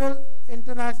several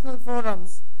international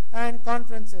forums and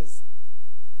conferences.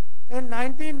 In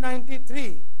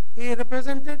 1993, he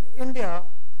represented India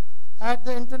at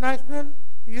the International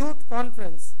Youth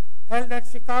Conference held at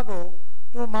Chicago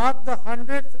to mark the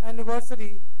 100th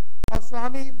anniversary of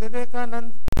Swami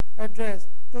Vivekananda's address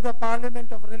to the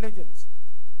Parliament of Religions.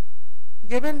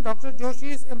 Given Dr.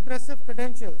 Joshi's impressive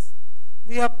credentials,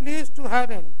 we are pleased to have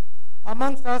him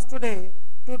amongst us today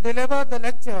to deliver the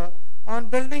lecture on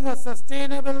building a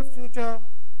sustainable future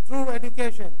through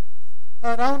education.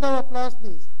 A round of applause,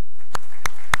 please.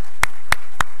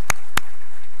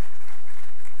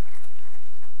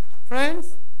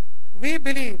 Friends, we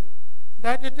believe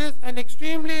that it is an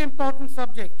extremely important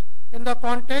subject in the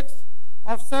context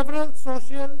of several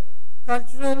social,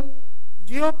 cultural,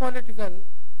 geopolitical,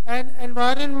 and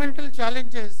environmental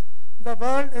challenges the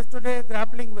world is today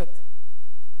grappling with.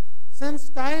 Since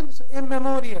times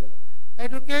immemorial,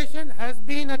 education has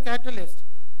been a catalyst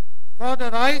for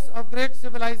the rise of great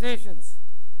civilizations.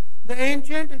 The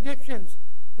ancient Egyptians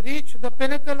reached the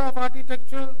pinnacle of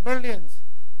architectural brilliance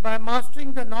by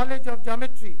mastering the knowledge of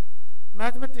geometry,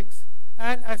 mathematics,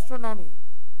 and astronomy.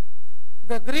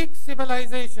 The Greek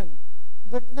civilization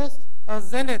witnessed a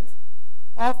zenith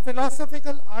of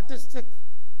philosophical, artistic,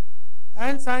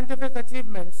 and scientific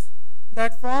achievements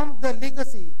that formed the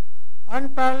legacy,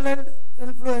 unparalleled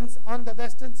influence on the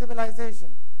Western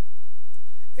civilization.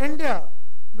 India,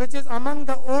 which is among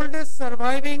the oldest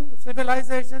surviving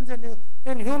civilizations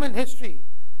in human history,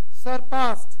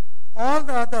 surpassed all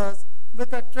the others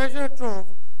with a treasure trove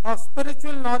of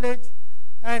spiritual knowledge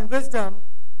and wisdom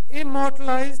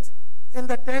immortalized in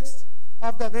the text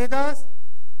of the Vedas,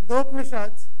 the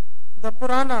Upanishads, the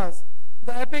Puranas,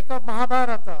 the epic of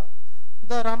Mahabharata,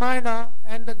 the Ramayana,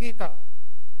 and the Gita.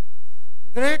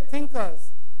 Great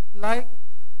thinkers like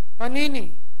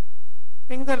Panini,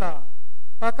 Pingala,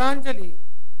 Patanjali,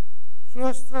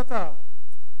 Shustrata,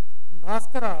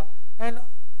 Bhaskara, and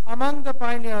among the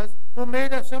pioneers who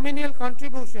made a seminal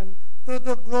contribution to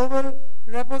the global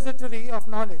repository of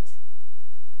knowledge.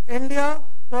 India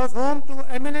was home to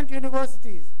eminent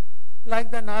universities like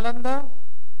the Nalanda,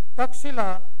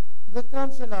 Takshila,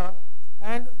 Vikramshila,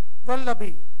 and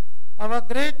Vallabhi. Our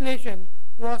great nation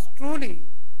was truly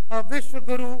a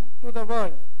Vishwaguru to the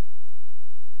world.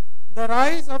 The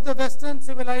rise of the Western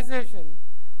civilization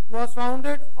was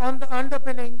founded on the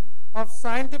underpinning of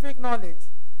scientific knowledge,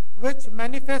 which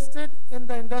manifested in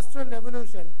the Industrial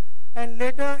Revolution and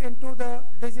later into the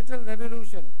digital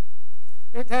revolution.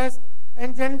 It has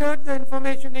engendered the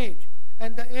information age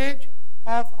and the age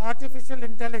of artificial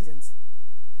intelligence.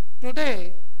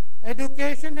 Today,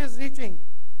 education is reaching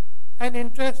an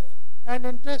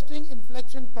interesting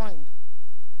inflection point.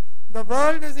 The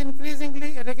world is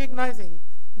increasingly recognizing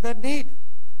the need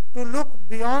to look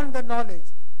beyond the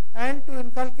knowledge and to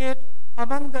inculcate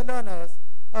among the learners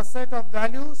a set of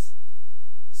values,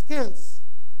 skills,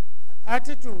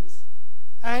 attitudes,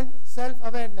 and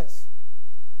self-awareness.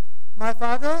 My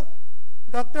father,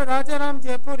 Dr. Rajaram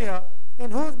Jaipuria,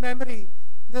 in whose memory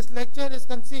this lecture is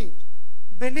conceived,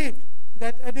 believed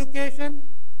that education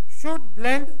should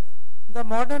blend the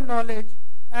modern knowledge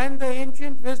and the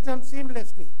ancient wisdom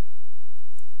seamlessly.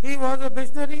 He was a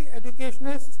visionary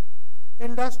educationist,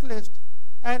 industrialist,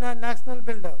 and a national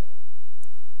builder.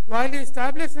 While he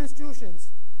established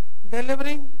institutions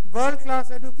delivering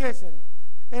world-class education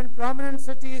in prominent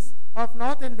cities of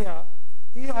North India,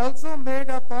 he also made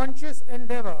a conscious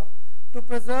endeavor to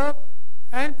preserve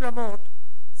and promote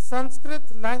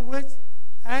Sanskrit language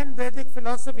and Vedic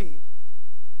philosophy.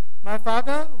 My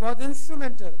father was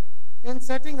instrumental in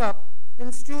setting up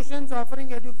institutions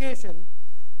offering education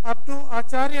up to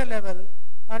Acharya level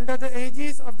under the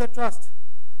aegis of the Trust,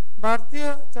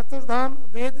 Bharatiya Chaturdham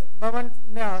Ved Bhavan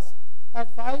Nyas,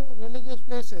 at 5 religious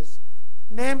places,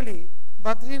 namely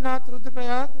Badrinath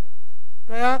Rudraprayag,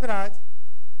 Prayagraj,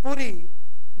 Puri,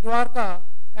 Dwarka,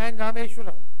 and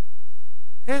Rameshwaram.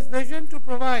 His vision to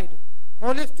provide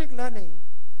holistic learning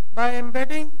by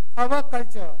embedding our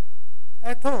culture,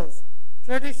 ethos,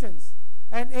 traditions,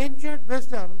 and ancient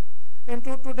wisdom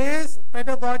into today's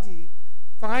pedagogy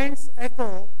finds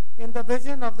echo in the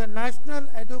vision of the National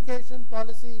Education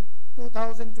Policy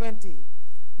 2020,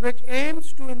 which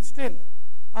aims to instill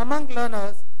among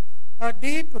learners a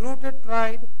deep-rooted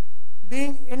pride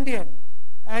being Indian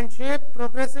and shape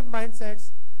progressive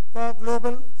mindsets for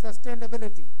global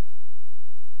sustainability.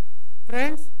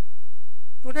 Friends,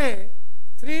 today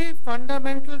Three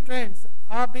fundamental trends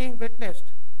are being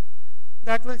witnessed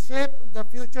that will shape the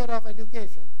future of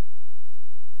education.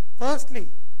 Firstly,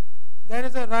 there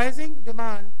is a rising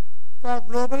demand for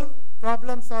global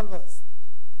problem solvers.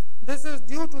 This is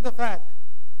due to the fact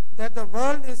that the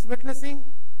world is witnessing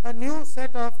a new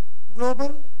set of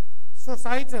global,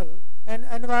 societal, and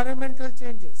environmental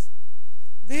changes.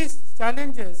 These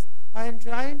challenges are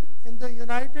enshrined in the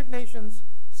United Nations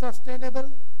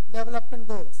Sustainable Development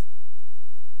Goals.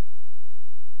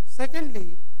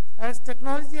 Secondly, as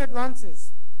technology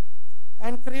advances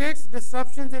and creates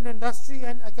disruptions in industry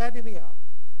and academia,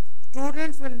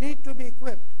 students will need to be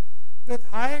equipped with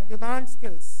high demand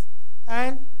skills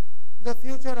and the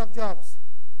future of jobs.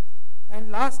 And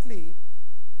lastly,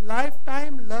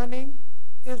 lifetime learning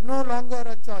is no longer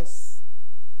a choice.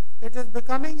 It is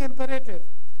becoming imperative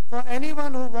for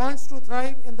anyone who wants to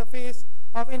thrive in the face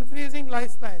of increasing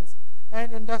lifespans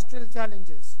and industrial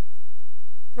challenges.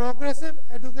 Progressive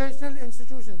educational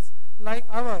institutions like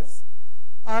ours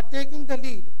are taking the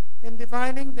lead in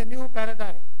defining the new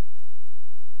paradigm.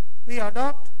 We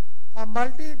adopt a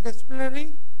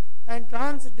multidisciplinary and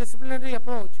transdisciplinary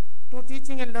approach to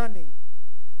teaching and learning.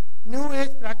 New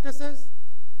age practices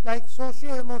like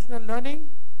socio-emotional learning,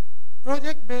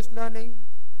 project-based learning,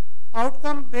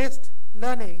 outcome-based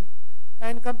learning,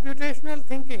 and computational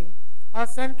thinking are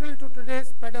central to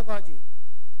today's pedagogy.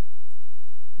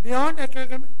 Beyond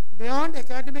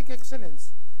academic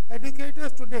excellence,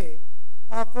 educators today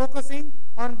are focusing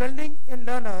on building in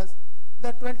learners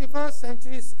the 21st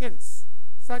century skills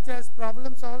such as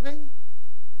problem solving,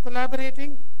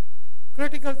 collaborating,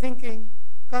 critical thinking,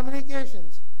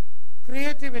 communications,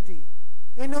 creativity,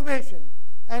 innovation,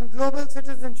 and global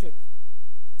citizenship,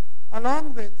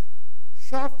 along with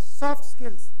soft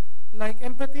skills like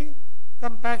empathy,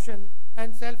 compassion,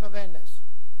 and self-awareness.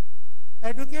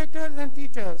 Educators and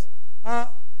teachers are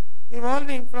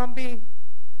evolving from being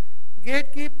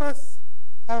gatekeepers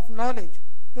of knowledge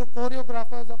to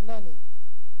choreographers of learning.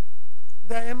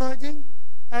 They are emerging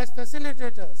as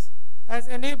facilitators, as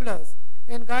enablers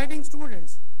in guiding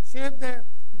students shape their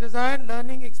desired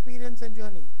learning experience and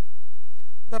journey.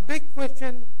 The big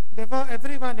question before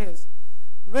everyone is,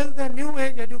 will the new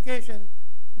age education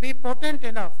be potent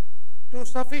enough to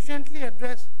sufficiently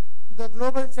address the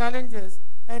global challenges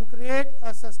and create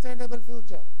a sustainable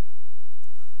future?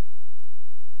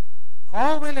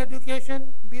 How will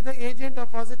education be the agent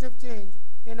of positive change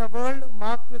in a world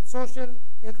marked with social,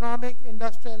 economic,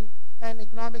 industrial, and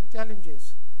economic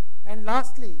challenges? And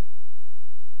lastly,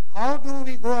 how do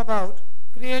we go about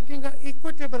creating an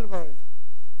equitable world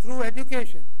through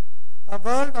education, a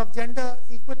world of gender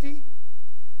equity,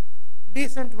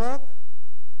 decent work,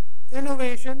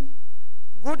 innovation,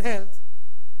 good health,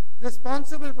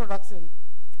 responsible production,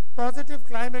 positive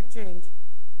climate change,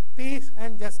 peace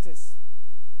and justice?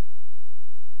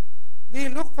 We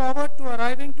look forward to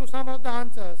arriving to some of the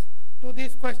answers to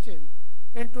these questions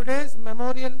in today's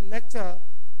memorial lecture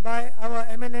by our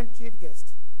eminent chief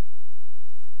guest.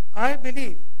 I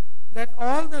believe that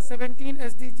all the 17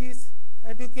 SDGs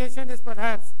education is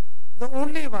perhaps the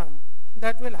only one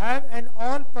that will have an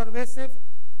all-pervasive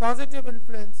positive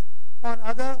influence on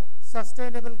other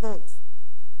sustainable goals.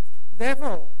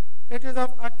 Therefore, it is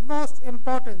of utmost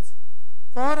importance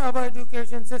for our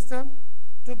education system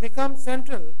to become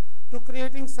central to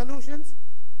creating solutions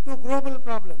to global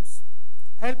problems,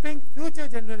 helping future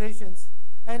generations,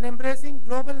 and embracing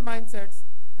global mindsets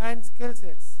and skill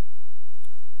sets.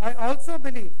 I also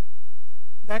believe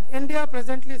that India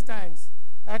presently stands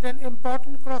at an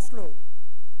important crossroad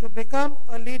to become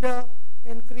a leader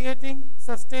in creating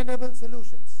sustainable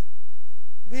solutions.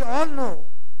 We all know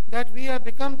that we have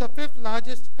become the 5th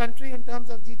largest country in terms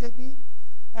of GDP,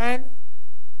 and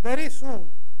very soon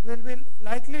will be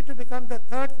likely to become the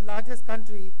 3rd largest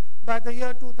country by the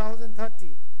year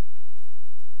 2030.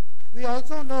 We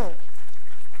also know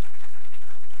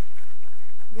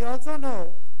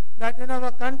that in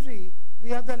our country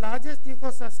we have the largest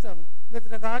ecosystem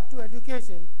with regard to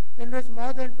education, in which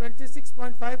more than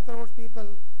 26.5 crore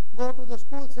people go to the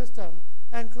school system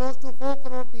and close to 4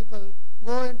 crore people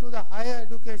go into the higher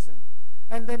education.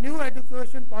 And the new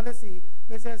education policy,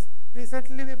 which has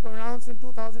recently been pronounced in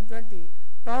 2020,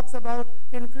 talks about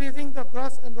increasing the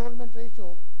gross enrollment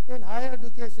ratio in higher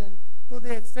education to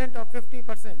the extent of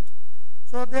 50%.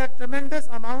 So there are tremendous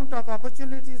amount of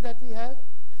opportunities that we have,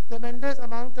 tremendous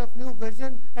amount of new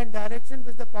vision and direction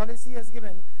which the policy has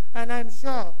given, and I am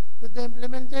sure with the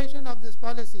implementation of this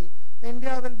policy,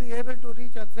 India will be able to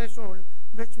reach a threshold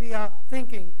which we are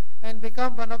thinking and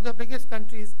become one of the biggest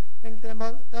countries in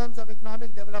terms of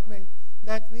economic development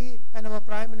that we and our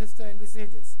Prime Minister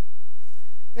envisages.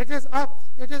 It is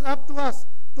up to us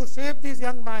to shape these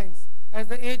young minds as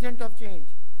the agent of change.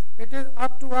 It is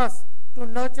up to us to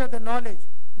nurture the knowledge,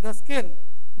 the skill,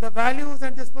 the values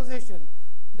and disposition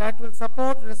that will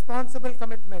support responsible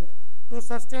commitment to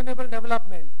sustainable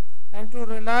development and to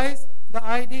realize the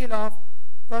ideal of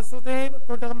Vasudhaiva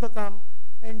Kutumbakam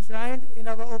enshrined in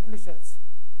our Upanishads.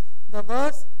 The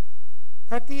verse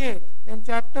 38 in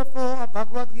chapter 4 of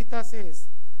Bhagavad Gita says,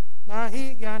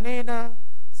 Nahi Jnanena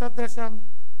Sadrasham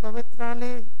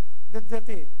Pavitrani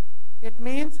Vidyate. It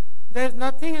means there is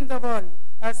nothing in the world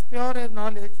as pure as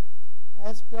knowledge,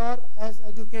 as pure as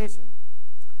education.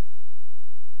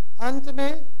 अंत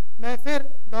में मैं फिर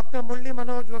doctor Murli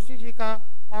Manohar Joshi ji का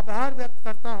आभार व्यक्त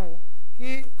करता हूं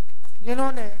कि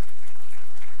जिन्होंने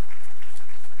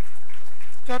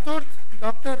चतुर्थ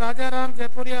doctor Rajaram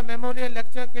Jaipuria memorial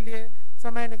lecture के लिए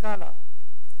समय निकाला।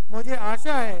 मुझे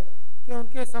आशा है कि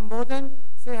उनके संबोधन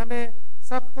से हमें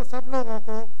सब लोगों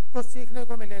को कुछ सीखने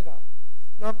को मिलेगा।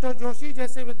 डॉक्टर जोशी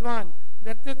जैसे विद्वान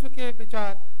व्यक्तित्व के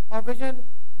विचार और विजन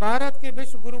भारत के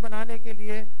विश्व गुरु बनाने के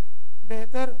लिए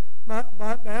बेहद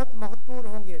महत्वपूर्ण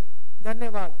होंगे।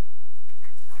 धन्यवाद।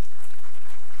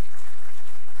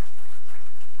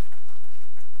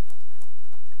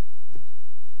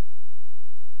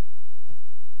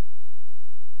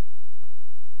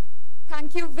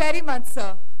 Thank you very much,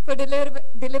 sir, for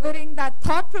delivering that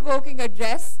thought-provoking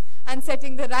address and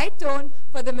setting the right tone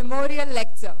for the memorial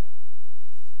lecture.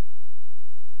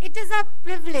 It is our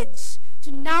privilege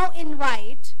to now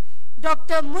invite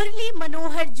Dr. Murli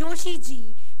Manohar Joshi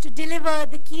ji to deliver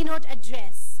the keynote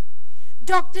address.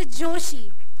 Dr.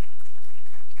 Joshi.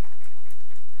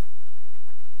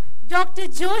 Dr.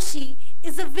 Joshi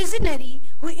is a visionary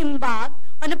who embarked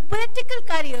on a political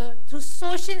career through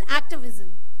social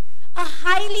activism. A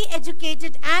highly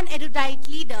educated and erudite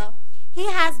leader, he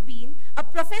has been a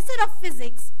professor of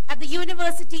physics at the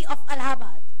University of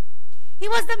Allahabad. He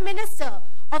was the Minister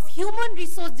of Human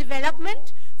Resource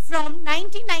Development from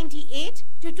 1998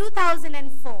 to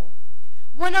 2004.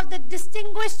 One of the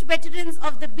distinguished veterans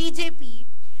of the BJP,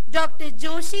 Dr.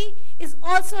 Joshi is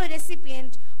also a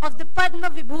recipient of the Padma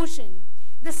Vibhushan,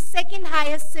 the second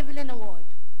highest civilian award.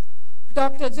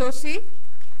 Dr. Joshi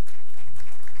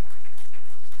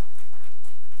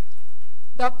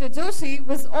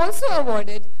was also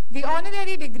awarded the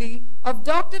honorary degree of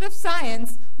Doctor of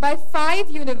Science by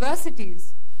 5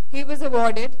 universities. He was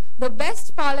awarded the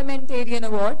Best Parliamentarian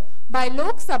Award by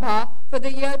Lok Sabha for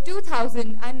the year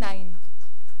 2009.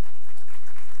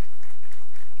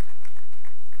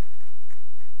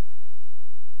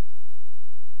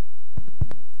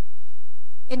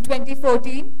 In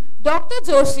 2014, Dr.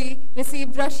 Joshi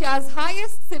received Russia's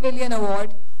highest civilian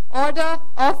award, Order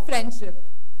of Friendship.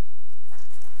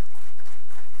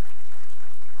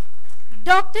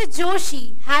 Dr.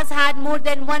 Joshi has had more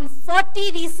than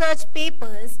 140 research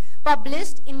papers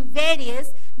published in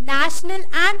various national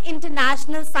and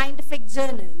international scientific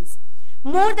journals.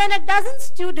 More than a dozen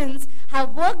students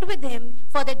have worked with him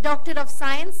for their Doctor of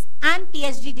Science and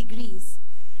PhD degrees.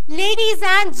 Ladies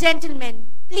and gentlemen,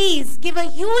 please give a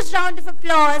huge round of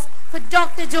applause for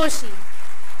Dr. Joshi.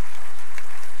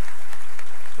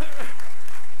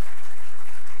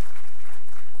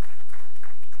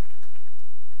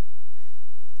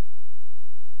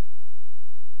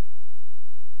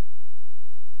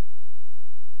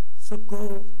 सबको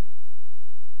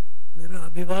मेरा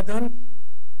अभिवादन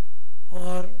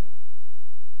और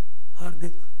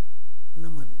हार्दिक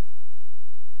नमन।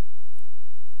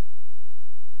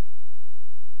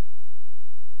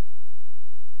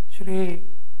 श्री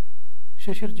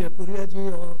शिशिर जयपुरिया जी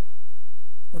और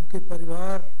उनके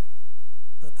परिवार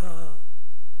तथा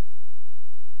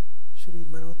श्री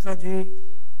मल्होत्रा जी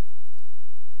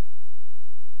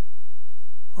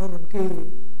और उनकी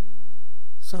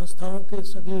संस्थाओं के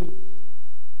सभी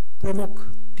प्रमुख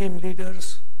टीम लीडर्स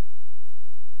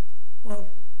और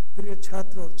प्रिय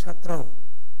छात्र और छात्राओं,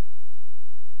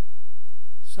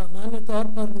 सामान्य तौर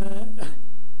पर मैं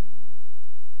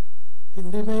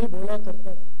हिंदी में ही बोला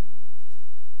करता था,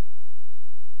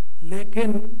 लेकिन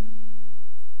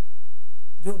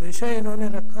जो विषय इन्होंने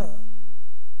रखा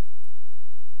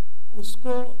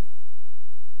उसको,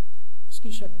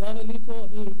 उसकी शब्दावली को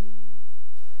अभी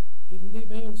हिंदी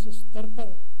में उस स्तर पर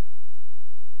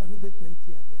अनुदित नहीं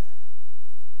किया गया है,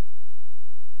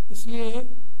 इसलिए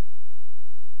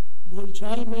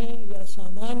बोलचाल में या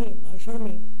सामान्य भाषण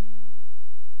में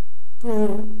तो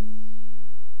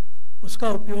उसका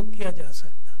उपयोग किया जा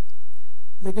सकता है।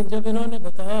 लेकिन जब इन्होंने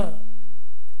बताया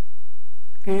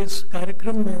कि इस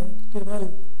कार्यक्रम में केवल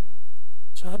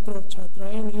छात्र और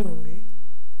छात्राएं नहीं होंगे,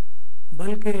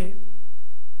 बल्कि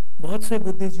बहुत से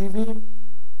बुद्धिजीवी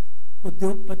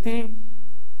उद्योगपति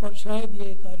और शायद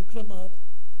ये कार्यक्रम आप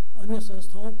अन्य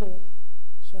संस्थाओं को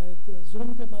शायद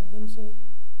जूम के माध्यम से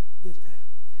देते हैं,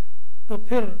 तो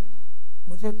फिर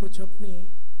मुझे कुछ अपनी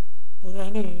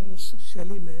पुरानी इस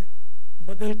शैली में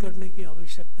बदल करने की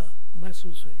आवश्यकता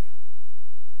महसूस हुई है।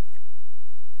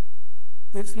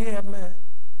 तो इसलिए अब मैं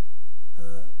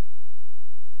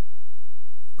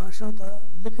भाषण का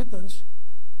लिखित अंश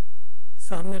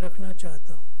सामने रखना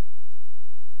चाहता हूँ।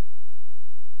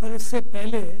 पर इससे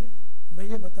पहले मैं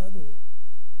ये बता दूं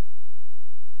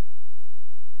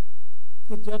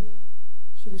कि जब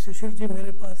श्री शिशिर जी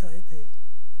मेरे पास आए थे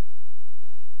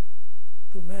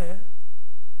तो मैं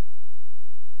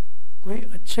कोई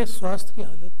अच्छे स्वास्थ्य की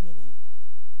हालत में नहीं था,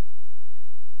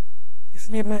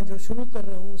 इसलिए मैं जो शुरू कर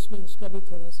रहा हूं उसमें उसका भी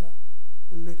थोड़ा सा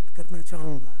उल्लेख करना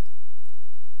चाहूंगा।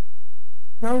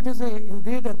 Now it is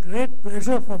indeed a great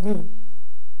pleasure for me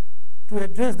to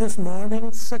address this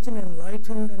morning such an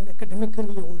enlightened and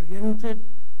academically oriented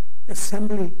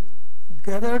assembly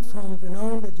gathered from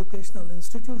renowned educational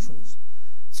institutions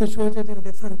situated in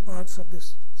different parts of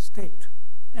this state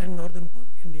and northern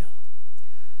India.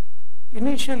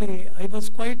 Initially, I was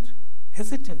quite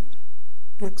hesitant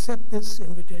to accept this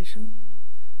invitation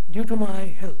due to my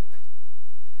health.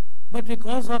 But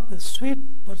because of the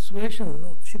sweet persuasion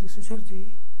of Shri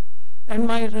Shishirji and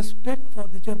my respect for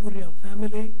the Jaipuria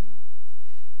family,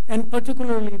 and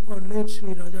particularly for late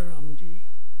Shri Rajaram Ji,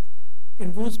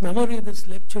 in whose memory this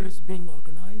lecture is being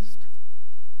organized,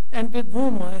 and with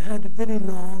whom I had a very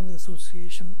long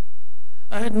association,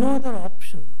 I had no other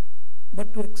option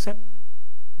but to accept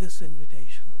this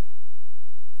invitation.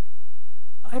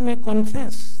 I may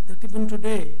confess that even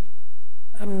today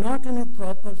I am not in a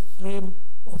proper frame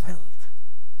of health.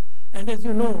 And as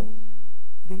you know,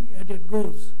 the adage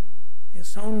goes, a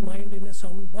sound mind in a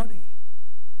sound body.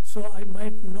 So I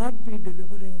might not be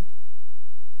delivering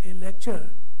a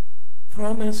lecture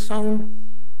from a sound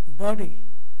body,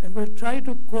 and will try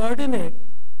to coordinate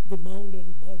the mind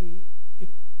and body if,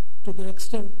 to the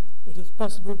extent it is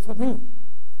possible for me.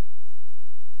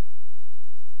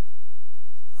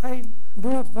 I do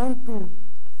not want to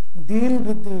deal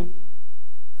with the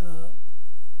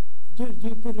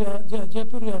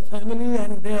Jaipuria family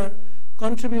and their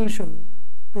contribution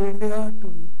to India,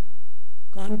 to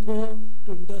Kanpur,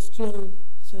 to industrial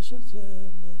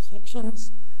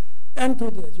sections, and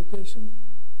to the education,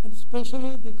 and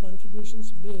especially the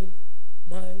contributions made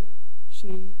by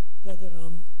Shri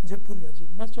Rajaram Jaipuria ji.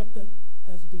 Much of that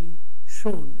has been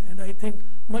shown, and I think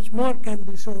much more can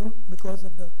be shown because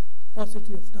of the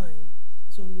paucity of time.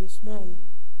 It's only a small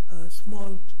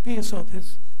piece of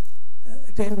his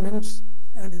attainments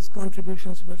and his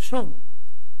contributions were shown.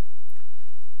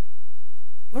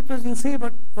 But as you see,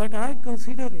 what I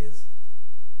consider is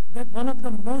that one of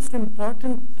the most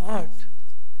important part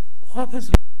of his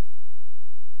life,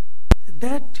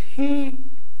 that he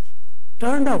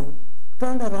turned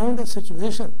around a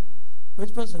situation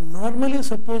which was normally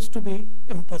supposed to be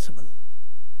impossible.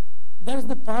 That is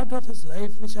the part of his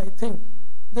life which I think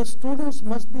the students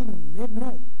must be made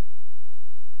known.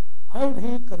 How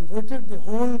he converted the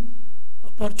whole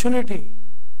opportunity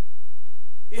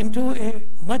into a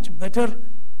much better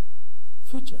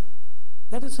future.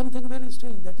 That is something very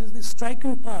strange. That is the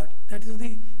striking part. That is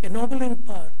the ennobling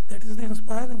part. That is the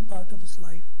inspiring part of his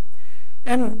life.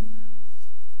 And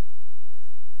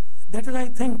that is, I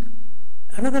think,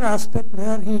 another aspect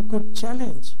where he could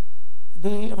challenge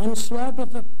the onslaught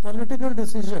of a political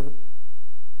decision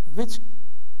which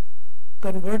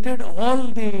converted all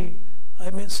the, I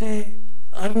may say,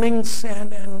 earnings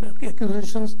and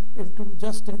acquisitions into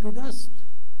dust.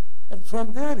 And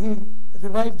from there he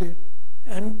revived it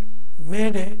and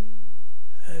made a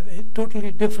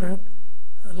totally different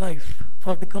life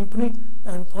for the company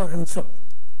and for himself.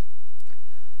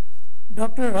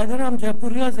 Dr. Rajaram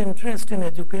Jaipuria's interest in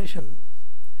education,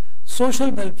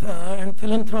 social welfare and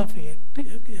philanthropy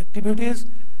activities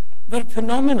were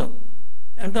phenomenal,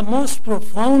 and the most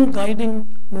profound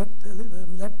guiding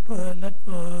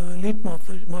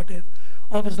leitmotif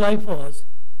of his life was,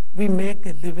 we make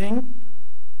a living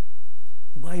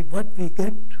by what we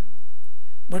get,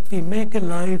 but we make a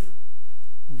life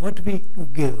what we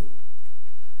give.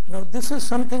 Now this is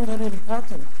something very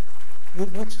important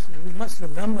which we must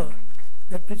remember,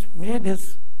 that which made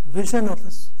his vision of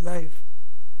his life,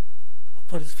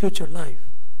 for his future life.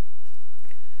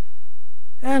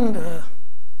 And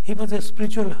he was a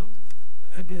spiritual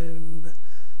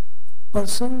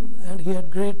person, and he had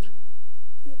great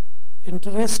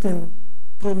interest in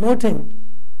promoting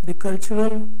the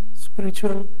cultural,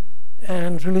 spiritual,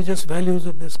 and religious values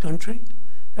of this country.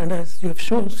 And as you have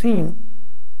seen,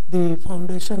 the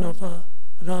foundation of a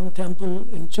Ram Temple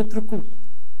in Chitrakoot.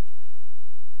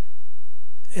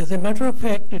 As a matter of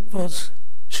fact, it was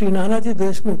Sri Nanaji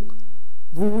Deshmukh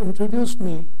who introduced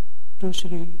me to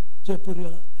Sri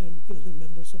Jaipuria and the other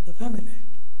members of the family.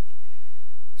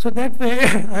 So that way,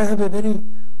 I have a very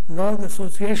long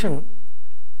association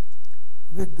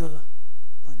with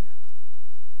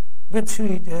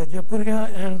Sri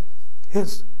Jaipuria and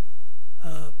his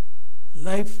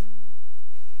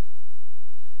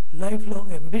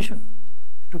lifelong ambition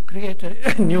to create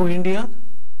a new India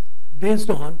based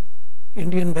on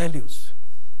Indian values.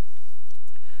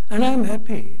 And I am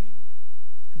happy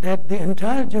that the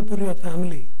entire Jaipuria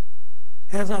family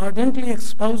has ardently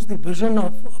espoused the vision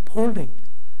of upholding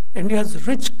India's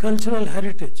rich cultural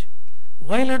heritage,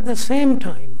 while at the same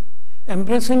time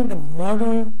embracing the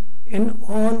modern in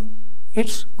all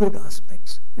its good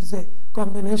aspects. It's a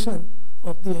combination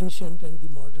of the ancient and the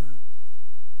modern.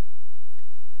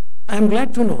 I am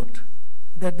glad to note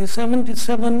that the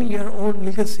 77-year-old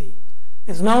legacy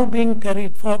is now being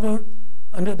carried forward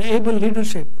under the able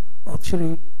leadership of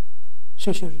Sri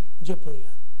Shishir Jaipuria.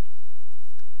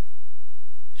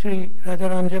 Sri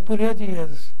Rajaram Jaipuria ji,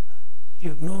 as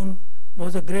you've known,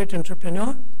 was a great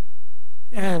entrepreneur,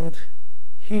 and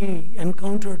he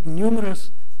encountered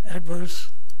numerous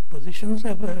adverse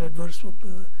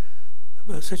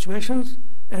situations,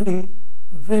 and he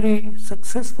very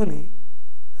successfully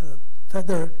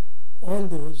feathered all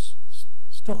those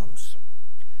storms.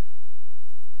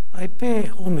 I pay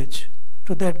homage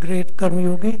to that great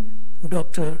Karmayogi,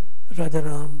 Dr.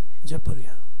 Rajaram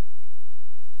Jaipuria.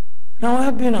 Now I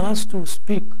have been asked to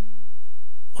speak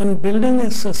on building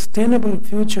a sustainable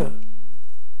future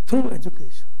through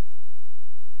education.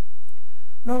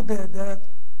 Now there are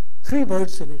three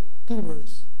words in it, key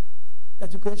words: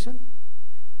 education,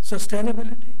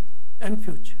 sustainability, and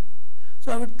future.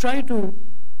 So I would try to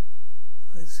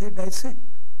dissect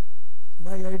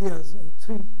my ideas in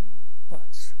three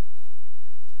parts.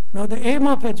 Now the aim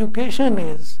of education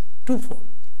is twofold: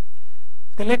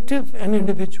 collective and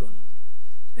individual.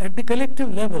 At the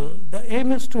collective level, the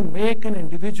aim is to make an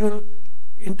individual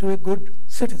into a good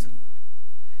citizen.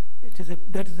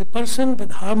 That is a person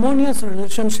with harmonious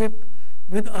relationship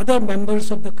with other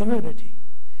members of the community,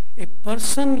 a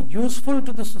person useful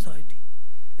to the society,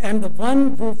 and the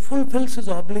one who fulfills his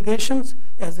obligations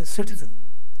as a citizen.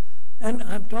 And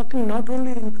I'm talking not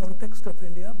only in context of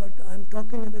India, but I'm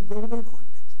talking in a global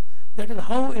context. That is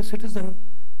how a citizen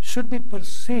should be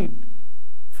perceived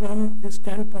from the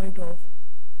standpoint of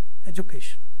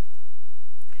education.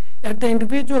 At the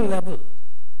individual level,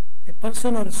 a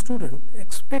person or a student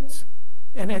expects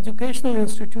an educational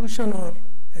institution or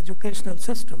educational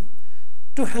system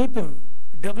to help him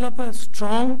develop a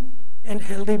strong and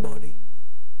healthy body,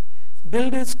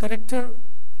 build his character,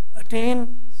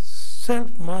 attain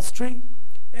self-mastery,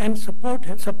 and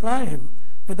supply him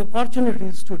with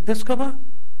opportunities to discover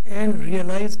and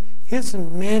realize his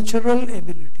natural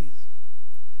abilities.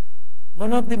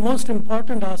 One of the most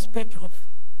important aspects of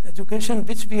education,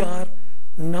 which we are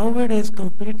nowadays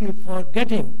completely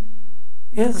forgetting,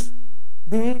 is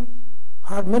the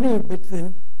harmony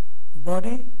between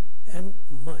body and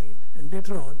mind, and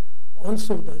later on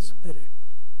also the spirit.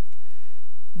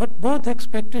 But both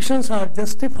expectations are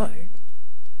justified,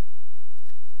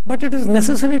 but it is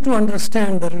necessary to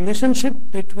understand the relationship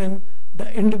between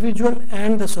the individual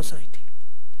and the society,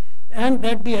 and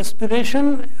that the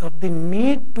aspiration of the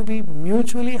need to be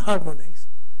mutually harmonized,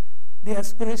 the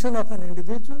aspiration of an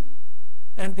individual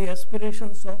and the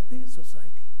aspirations of the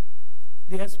society,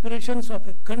 the aspirations of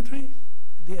a country,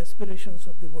 the aspirations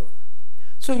of the world.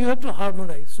 So you have to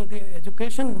harmonize. So the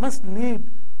education must lead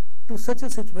to such a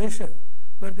situation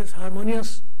where this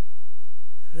harmonious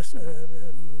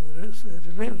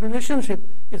relationship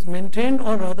is maintained,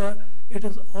 or rather it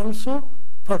is also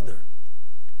furthered.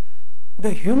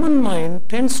 The human mind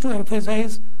tends to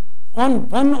emphasize on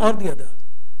one or the other,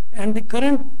 and the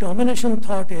current domination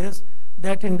thought is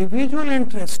that individual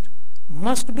interest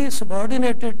must be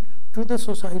subordinated to the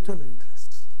societal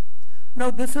interests.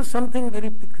 Now this is something very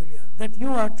peculiar, that you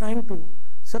are trying to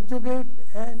subjugate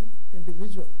an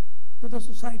individual to the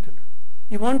societal.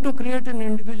 You want to create an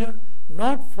individual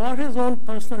not for his own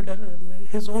personal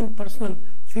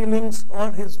feelings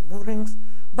or his moorings,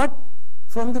 but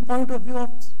from the point of view of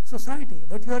society.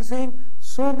 But you are saying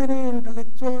so many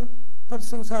intellectual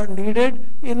persons are needed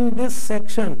in this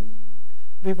section.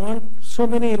 We want so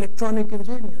many electronic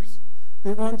engineers.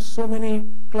 We want so many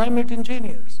climate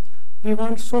engineers. We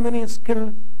want so many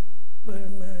skilled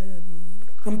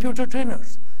computer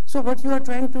trainers. So what you are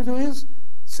trying to do is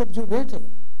subjugating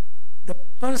the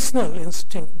personal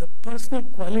instinct, the personal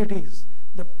qualities,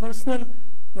 the personal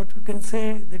what you can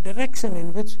say, the direction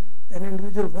in which an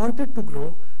individual wanted to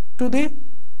grow to the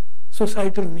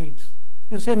societal needs.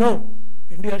 You say, no,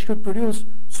 India should produce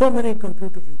so many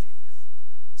computer engineers,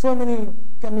 so many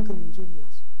chemical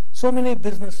engineers, so many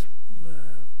business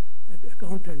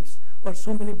accountants, or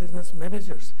so many business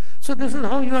managers. So this is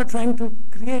how you are trying to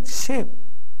create, shape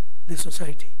the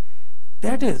society.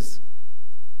 That is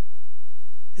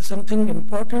something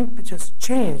important which has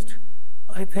changed.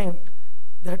 I think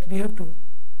that we have to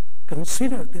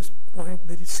consider this point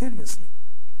very seriously.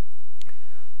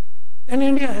 And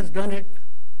India has done it,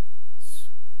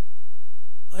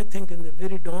 I think, in the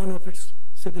very dawn of its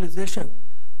civilization,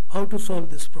 how to solve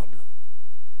this problem.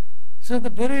 Since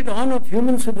the very dawn of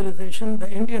human civilization, the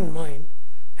Indian mind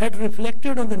had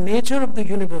reflected on the nature of the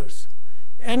universe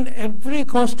and every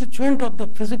constituent of the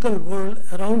physical world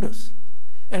around us,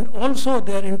 and also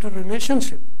their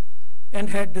interrelationship, and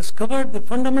had discovered the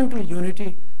fundamental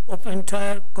unity of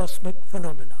entire cosmic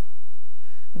phenomena.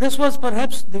 This was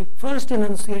perhaps the first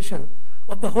enunciation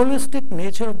of the holistic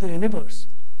nature of the universe.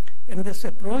 In this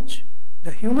approach,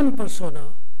 the human persona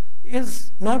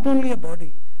is not only a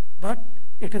body, but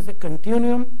it is a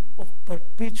continuum of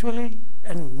perpetually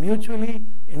and mutually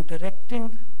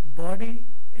interacting body,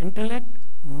 intellect,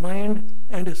 mind,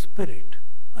 and spirit.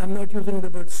 I'm not using the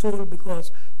word soul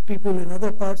because people in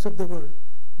other parts of the world,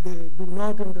 they do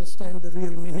not understand the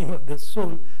real meaning of the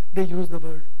soul. They use the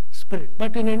word spirit.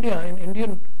 But in India, in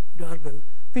Indian jargon,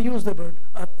 we use the word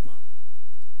Atma.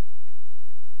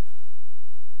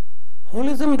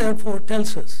 Holism, therefore,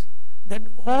 tells us that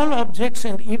all objects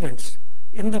and events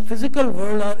in the physical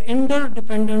world are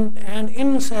interdependent and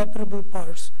inseparable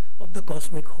parts of the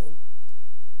cosmic whole.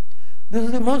 This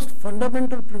is the most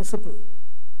fundamental principle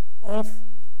of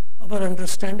our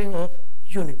understanding of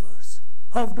universe.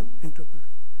 How to interpret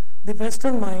it? The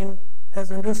Western mind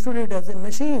has understood it as a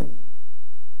machine.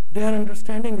 Their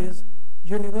understanding is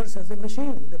universe as a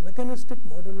machine, the mechanistic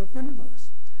model of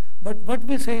universe. But what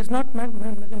we say is not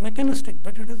mechanistic,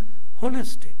 but it is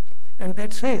holistic. And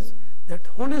that says that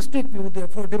holistic view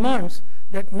therefore demands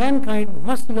that mankind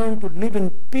must learn to live in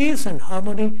peace and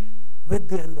harmony with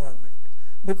the environment,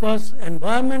 because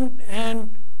environment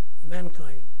and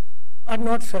mankind are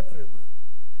not separable.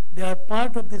 They are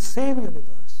part of the same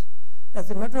universe. As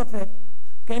a matter of fact,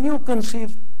 can you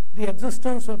conceive the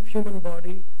existence of human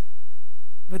body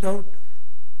without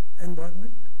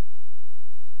environment?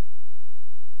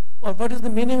 Or what is the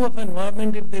meaning of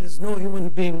environment if there is no human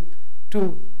being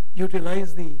to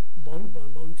utilize the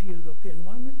bounties of the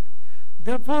environment?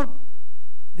 Therefore,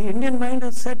 the Indian mind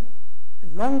has said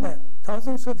long back,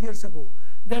 thousands of years ago,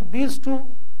 that these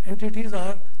two entities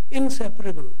are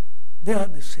inseparable. They are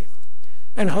the same.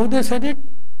 And how they said it?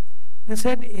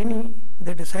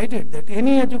 They decided that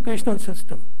any educational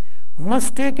system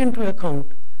must take into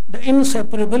account the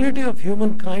inseparability of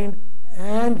humankind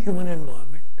and human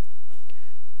environment.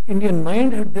 Indian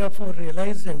mind had therefore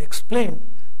realized and explained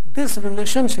this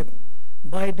relationship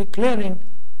by declaring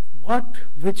what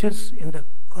which is in the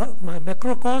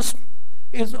macrocosm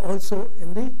is also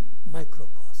in the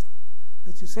microcosm,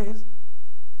 which says,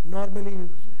 normally you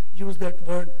use that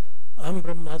word aham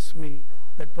brahmasmi,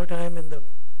 that what I am in the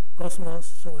cosmos,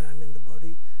 so I am in the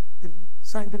body. The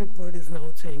scientific word is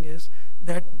now saying is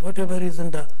that whatever is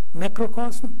in the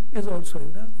macrocosm is also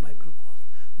in the microcosm.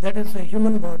 That is, a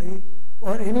human body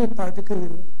or any particle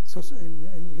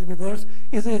in universe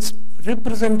is a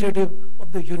representative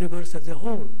of the universe as a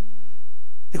whole.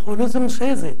 The holism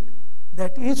says it,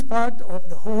 that each part of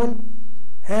the whole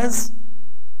has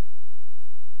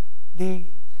the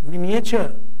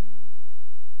miniature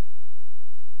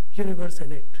universe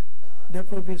in it.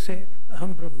 Therefore we say,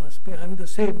 aham brahmasmi, I am the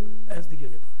same as the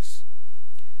universe.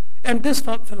 And this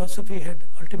philosophy had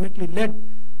ultimately led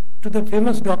to the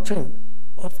famous doctrine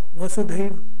of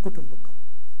Vasudhaiva Kutumbakam.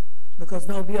 Because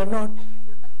now we are not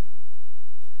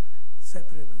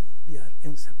separable, we are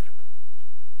inseparable.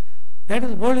 That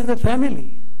is, world is a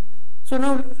family. So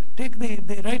now take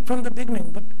the right from the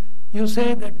beginning, but you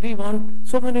say that we want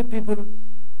so many people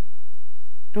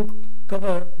to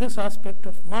cover this aspect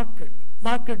of market.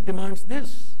 Market demands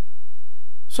this.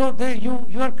 So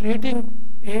you are creating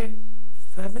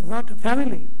not a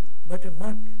family, but a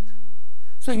market.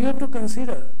 So you have to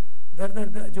consider whether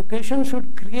the education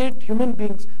should create human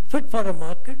beings fit for a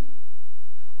market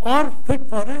or fit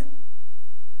for a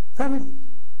family.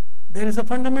 There is a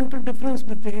fundamental difference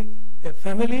between a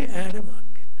family and a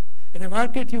market. In a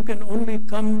market, you can only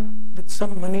come with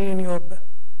some money in your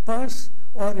purse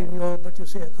or in your, what you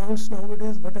say, accounts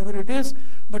nowadays, whatever it is,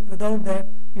 but without that,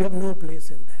 you have no place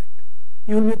in that.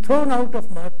 You will be thrown out of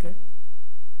market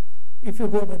if you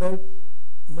go without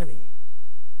money.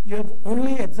 You have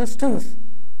only existence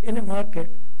in a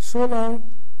market so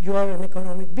long you are an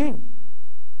economic being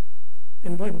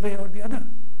in one way or the other.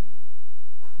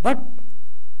 But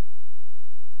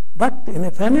in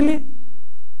a family,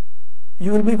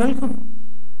 you will be welcome.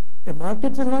 A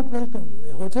market will not welcome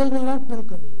you. A hotel will not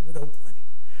welcome you without money.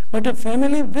 But a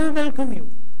family will welcome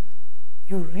you.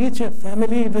 You reach a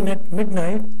family even at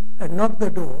midnight and knock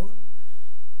the door.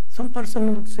 Some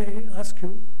person will say, ask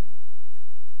you.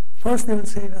 First they will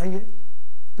say, "Aiye,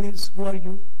 please, who are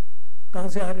you?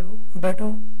 Kahan se aa rahe ho?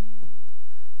 Baitho."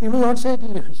 You will not say,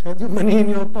 "Have you money in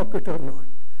your pocket or not?"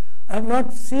 I have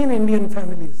not seen Indian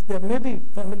families. There may be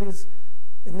families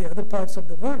in the other parts of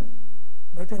the world.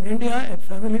 But in India, a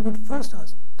family would first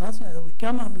ask, "Kahan se aaye ho?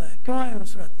 Kya मामला है? क्यों आए हो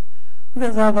इस रात?"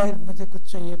 "साहब भाई मुझे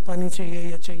कुछ चाहिए, पानी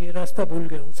चाहिए, ये चाहिए, रास्ता भूल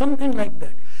गया हूँ." Something like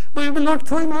that. But you will not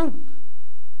throw him out.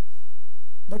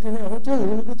 But in a hotel, you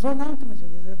will be thrown out.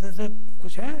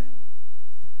 कुछ है?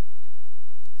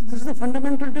 This is the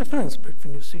fundamental difference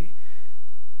between, you see.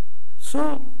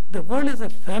 So the world is a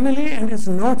family and is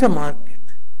not a market.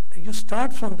 You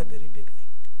start from the very beginning.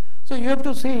 So you have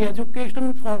to see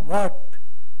education for what?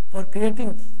 For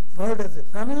creating world as a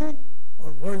family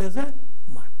or world as a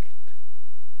market.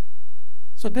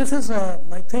 So this is,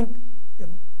 I think,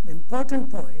 an important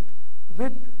point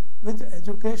which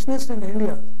educationists in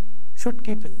India should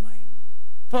keep in mind.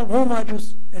 For whom are you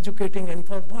educating and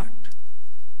for what?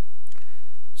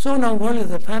 So now world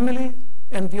is a family,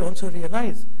 and we also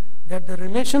realize that the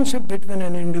relationship between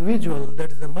an individual,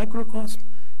 that is a microcosm,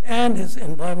 and his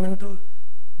environmental,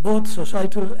 both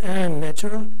societal and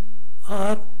natural,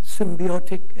 are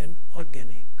symbiotic and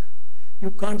organic.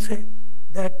 You can't say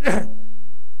that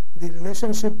the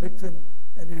relationship between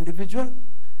an individual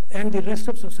and the rest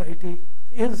of society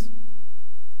is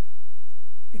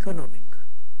economic.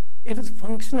 It is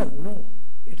functional. No,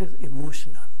 it is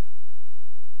emotional.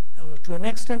 To an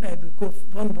extent, I will go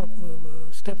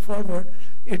one step forward,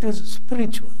 it is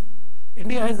spiritual.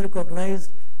 India has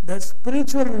recognized the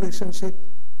spiritual relationship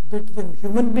between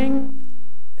human being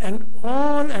and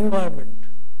all environment,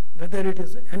 whether it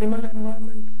is animal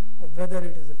environment or whether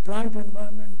it is a plant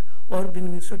environment, or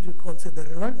when we call say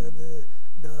the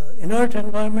inert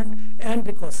environment and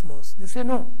the cosmos. They say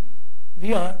no,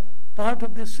 we are part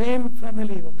of the same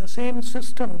family, of the same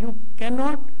system. You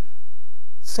cannot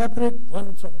separate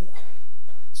one from the other.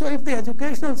 So if the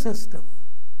educational system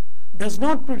does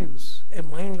not produce a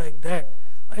mind like that,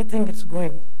 I think it's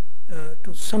going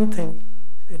to something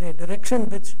in a direction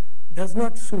which does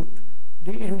not suit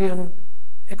the Indian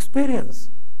experience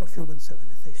of human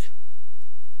civilization.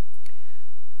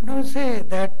 And I will say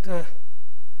that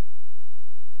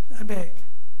I may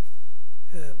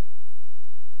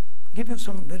give you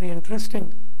some very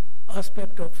interesting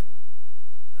aspect of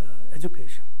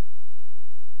education.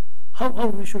 How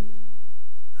we should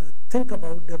think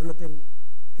about developing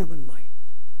human mind.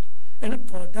 And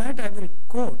for that I will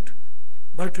quote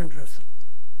Bertrand Russell.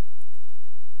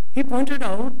 He pointed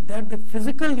out that the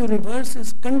physical universe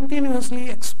is continuously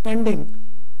expanding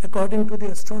according to the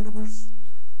astronomers.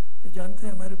 You जानते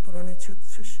हैं हमारे पुराने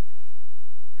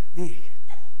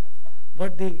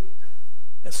what the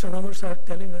astronomers are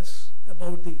telling us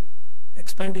about the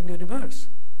expanding universe.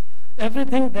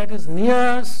 Everything that is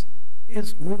near us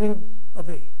is moving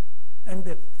away, and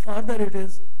the farther it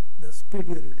is, the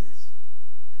speedier it is.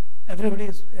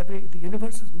 The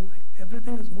universe is moving,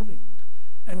 everything is moving,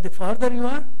 and the farther you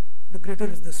are, the greater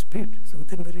is the speed.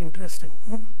 Something very interesting.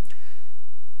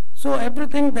 So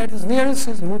everything that is near us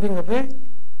is moving away,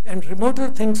 and remoter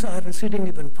things are receding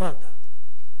even farther.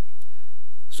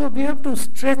 So we have to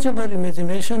stretch our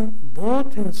imagination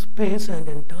both in space and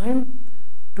in time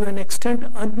to an extent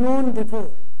unknown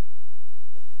before.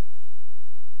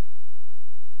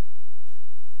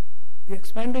 The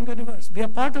expanding universe. We are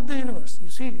part of the universe. You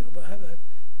see,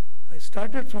 I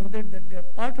started from that we are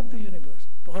part of the universe,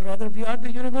 or rather we are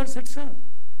the universe itself.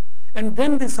 And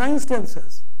then the science tells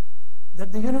us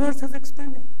that the universe is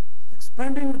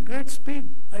expanding with great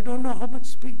speed. I don't know how much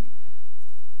speed.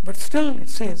 But still it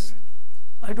says,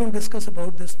 I don't discuss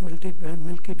about this Milky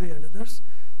Way and others,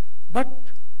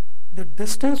 but the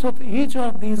distance of each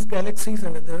of these galaxies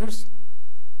and others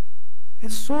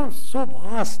is so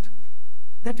vast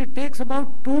that it takes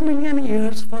about 2 million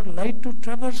years for light to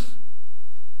traverse.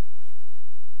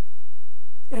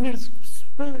 And it's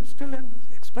still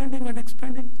expanding and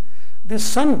expanding. The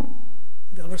sun,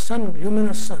 our sun,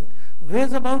 luminous sun,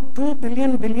 weighs about 2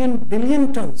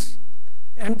 billion tons.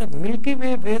 And the Milky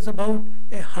Way weighs about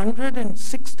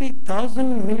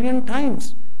 160,000 million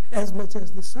times as much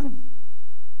as the sun.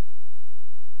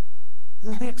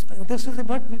 This is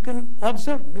what we can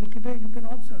observe. Milky Way you can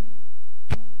observe.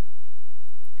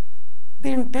 the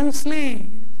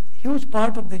intensely huge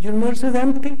part of the universe is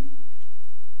empty,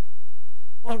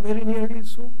 or very nearly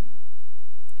so.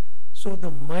 So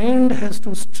the mind has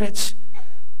to stretch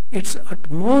its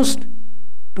utmost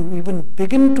to even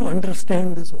begin to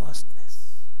understand this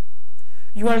vastness.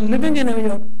 You are living in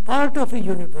a part of a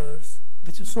universe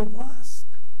which is so vast,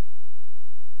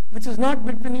 which is not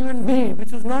between you and me,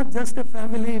 which is not just a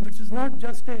family, which is not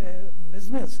just a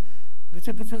business, which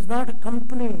is not a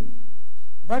company,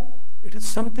 but it is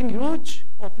something huge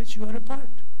of which you are a part.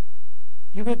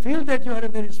 You may feel that you are a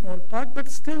very small part, but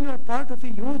still you are part of a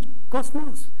huge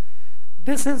cosmos.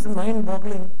 This is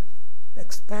mind-boggling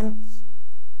expanse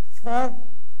for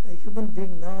a human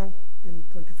being now in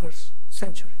 21st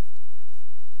century.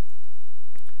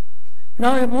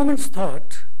 Now a moment's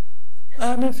thought,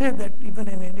 I may say that even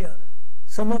in India,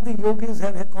 some of the yogis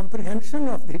have a comprehension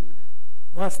of the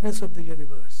vastness of the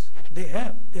universe. They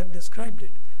have described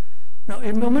it. Now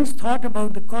a moment's thought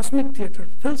about the cosmic theater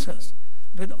fills us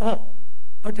with awe,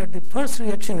 but at the first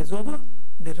reaction is over,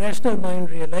 the rational mind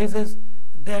realizes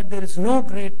that there is no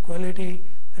great quality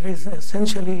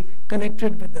essentially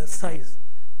connected with the size.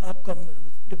 आपका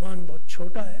demand बहुत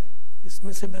छोटा है,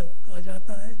 इसमें से मैं आ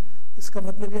जाता है, इसका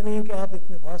मतलब ये नहीं है कि आप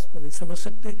इतने वास्ट को नहीं समझ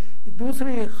सकते.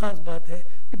 दूसरी एक खास बात है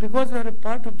कि because you are a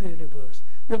part of the universe,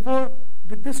 therefore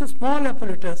with this small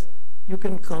apparatus you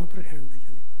can comprehend the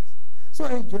universe. So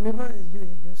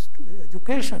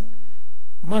education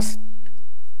must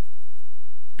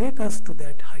take us to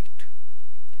that height.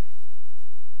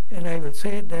 And I will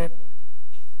say that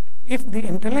if the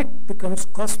intellect becomes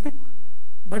cosmic,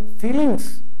 but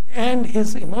feelings and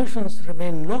his emotions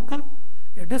remain local,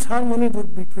 a disharmony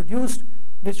would be produced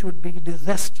which would be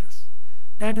disastrous.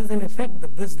 That is in effect the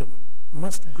wisdom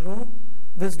must grow.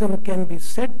 Wisdom can be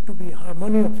said to be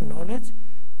harmony of knowledge,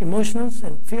 emotions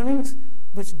and feelings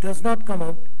which does not come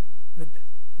out with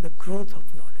the growth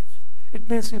of knowledge. It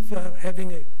means if you are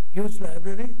having a huge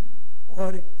library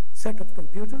or a set of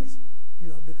computers,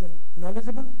 you have become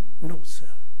knowledgeable? No, sir.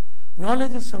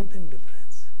 Knowledge is something different.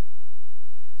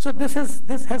 So this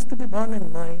has to be borne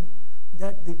in mind,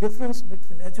 that the difference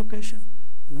between education,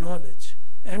 knowledge,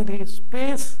 and the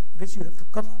space which you have to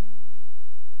cover,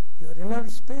 your inner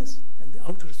space and the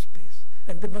outer space,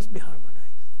 and they must be harmonized.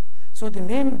 So the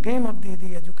game of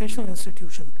the educational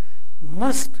institution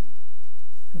must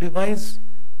devise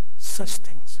such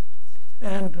things,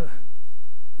 and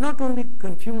not only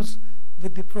confuse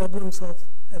with the problems of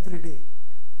every day,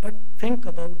 but think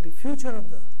about the future of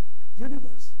the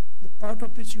universe, the part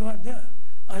of which you are there.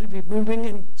 Are we moving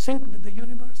in sync with the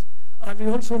universe? Are we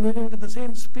also moving with the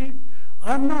same speed?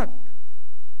 I am not.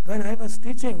 When I was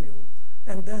teaching you,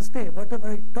 and this day, whatever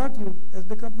I taught you has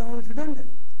become now redundant.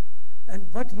 And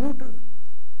what you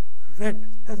read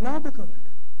has now become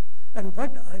redundant. And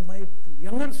what my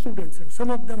younger students, and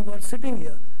some of them who are sitting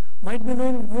here, might be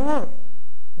knowing more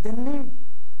than me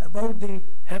about this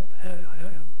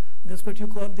what you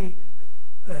call the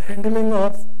handling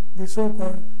of the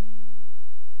so-called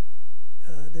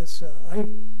this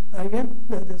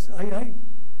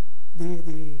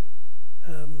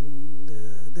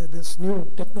this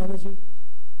new technology.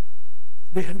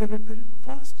 They handle it very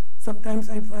fast. Sometimes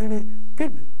I find a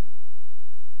kid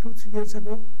 2-3 years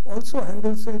ago also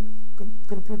handles a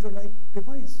computer-like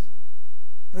device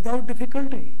without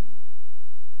difficulty.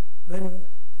 When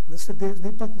Mr.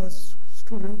 Deepak was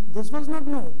student, this was not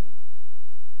known.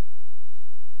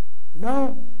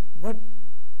 Now, what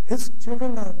his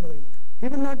children are knowing, he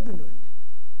will not be knowing it.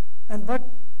 And what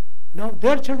now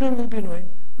their children will be knowing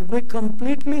will be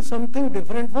completely something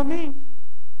different for me.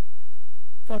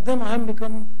 For them, I am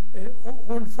become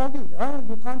old foggy.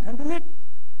 You can't handle it.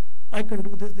 I can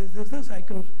do this. I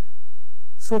can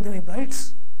so many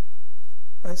bites.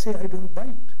 I say I don't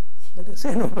bite, but I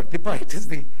say no. But the bite is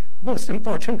the most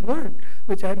important word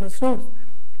which I must know.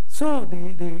 So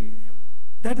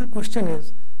the question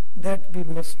is that we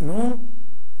must know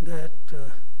that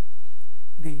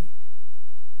the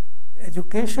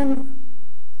education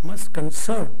must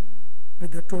concern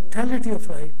with the totality of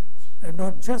life and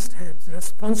not just have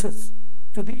responses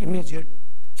to the immediate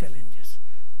challenges.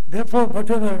 Therefore,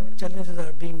 whatever challenges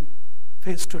are being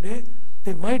faced today,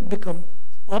 they might become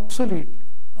obsolete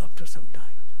after some time.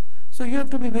 So you have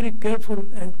to be very careful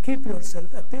and keep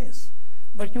yourself apace.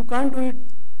 But you can't do it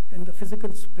in the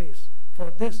physical space.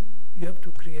 For this, you have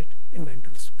to create a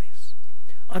mental space.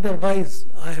 Otherwise,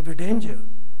 I have a danger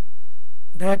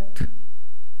that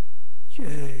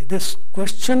this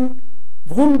question,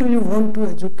 whom do you want to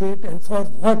educate and for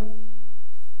what,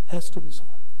 has to be solved.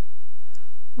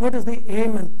 What is the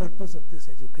aim and purpose of this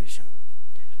education?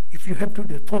 If you have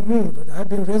to, for me, but I have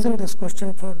been raising this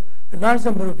question for a large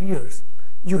number of years,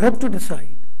 you have to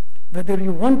decide whether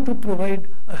you want to provide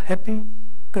a happy,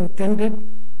 contented,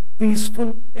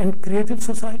 peaceful, and creative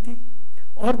society,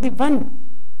 or the one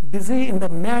busy in the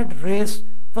mad race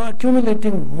for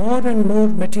accumulating more and more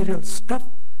material stuff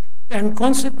and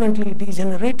consequently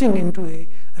degenerating into a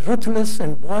ruthless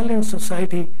and violent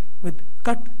society with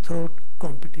cutthroat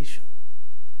competition.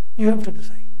 You have to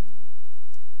decide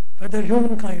whether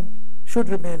humankind should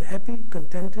remain happy,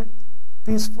 contented,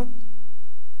 peaceful,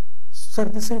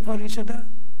 servicing for each other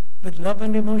with love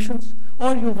and emotions,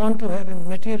 or you want to have a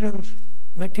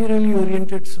materially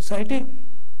oriented society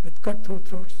with cutthroat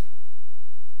throats,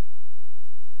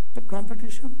 the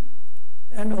competition,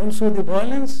 and also the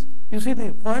violence. You see,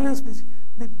 the violence,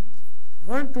 the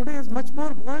world today is much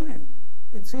more violent.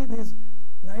 You see, these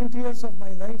 90 years of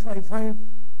my life, I find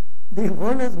the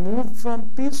world has moved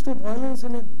from peace to violence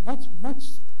in a much,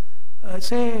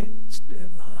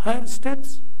 higher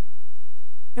steps.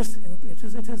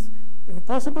 It is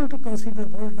impossible to conceive a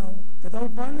world now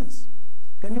without violence.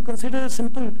 Can you consider a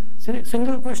single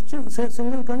question, say a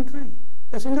single country,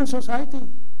 a single society,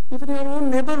 even your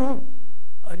own neighborhood?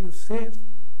 Are you safe?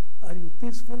 Are you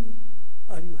peaceful?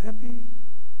 Are you happy?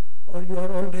 Or you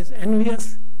are always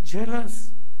envious,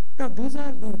 jealous? Now, these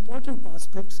are the important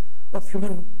aspects of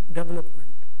human development.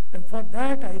 And for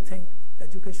that, I think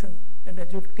education and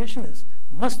educationists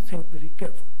must think very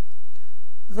carefully.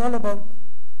 It's all about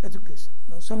education.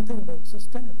 Now, something about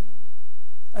sustainability.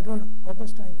 I don't know how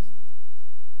much time is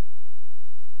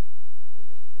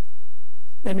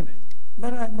there. Anyway,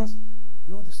 but I must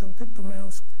know there's something to my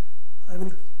house. I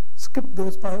will skip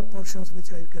those portions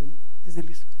which I can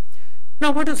easily.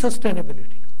 Now, what is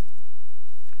sustainability?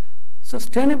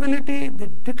 Sustainability, the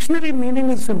dictionary meaning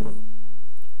is simple.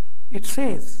 It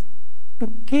says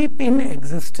to keep in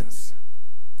existence,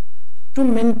 to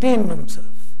maintain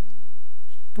oneself,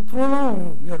 to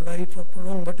prolong your life or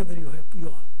prolong whatever you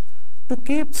are, to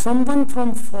keep someone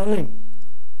from falling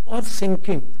or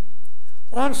sinking,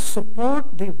 or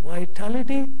support the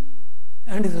vitality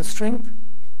and his strength,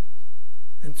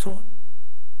 and so on.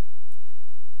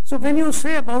 So when you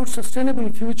say about sustainable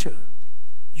future,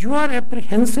 you are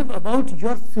apprehensive about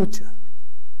your future.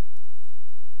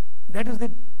 That is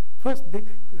the first big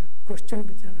question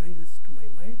which arises to my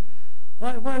mind.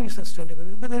 Why is sustainable?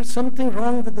 But there is something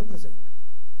wrong with the present.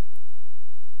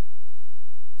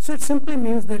 So it simply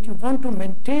means that you want to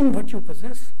maintain what you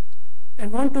possess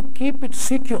and want to keep it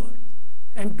secure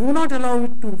and do not allow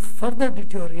it to further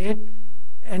deteriorate,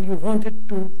 and you want it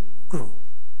to grow.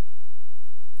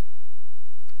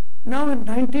 Now, in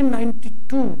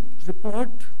 1992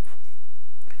 report,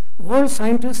 world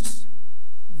scientists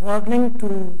warning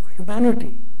to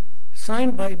humanity,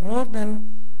 signed by more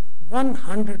than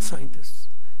 100 scientists,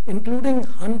 including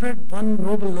 101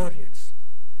 Nobel laureates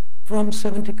from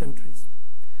 70 countries.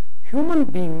 Human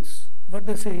beings, what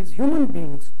they say is human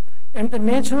beings and the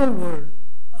natural world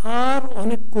are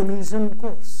on a collision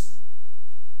course.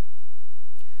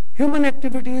 Human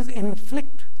activities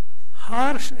inflict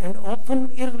harsh and often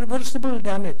irreversible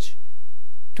damage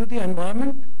to the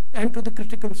environment and to the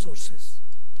critical sources.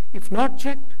 If not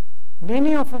checked,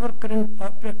 many of our current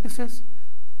practices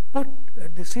put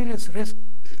at the serious risk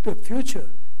the future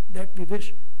that we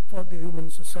wish for the human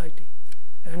society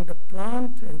and the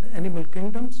plant and the animal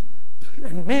kingdoms,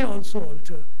 and may also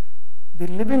alter the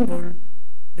living world,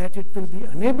 that it will be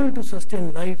unable to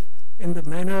sustain life in the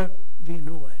manner we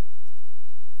know it.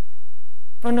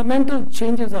 Fundamental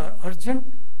changes are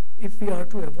urgent if we are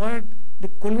to avoid the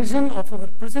collision of our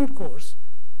present course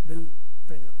will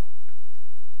bring about.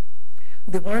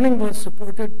 The warning was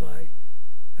supported by,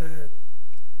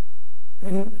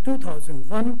 in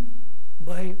 2001,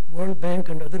 by World Bank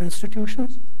and other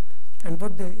institutions, and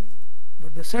what they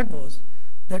said was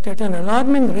that at an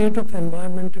alarming rate of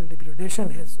environmental degradation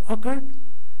has occurred,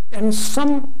 and in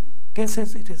some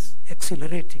cases it is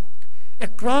accelerating.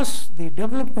 Across the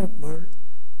development world,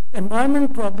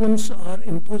 environment problems are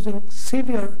imposing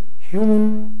severe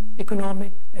human,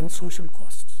 economic, and social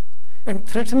costs, and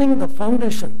threatening the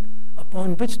foundation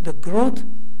upon which the growth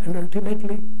and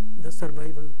ultimately the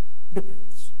survival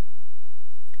depends.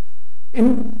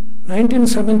 In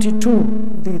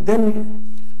 1972, the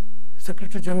then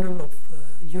Secretary General of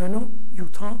UNO,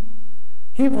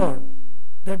 he warned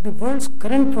that the world's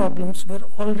current problems were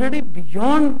already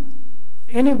beyond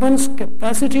anyone's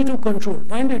capacity to control.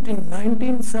 Find it, in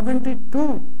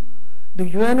 1972, the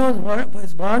UNO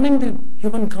was warning the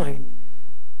humankind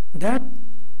that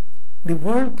the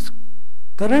world's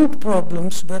current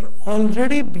problems were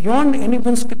already beyond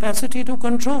anyone's capacity to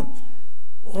control.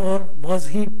 Or was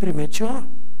he premature?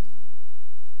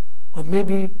 Or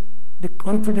maybe the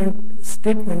confident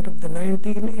statement of the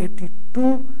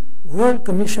 1982 World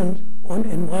Commission on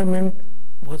Environment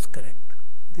was correct,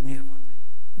 the near one.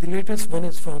 The latest one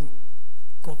is from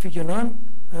Kofi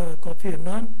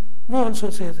Annan, who also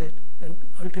says it and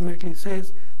ultimately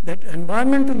says that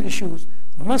environmental issues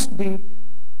must be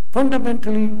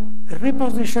fundamentally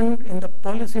repositioned in the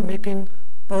policy-making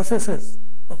processes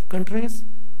of countries,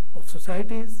 of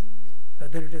societies,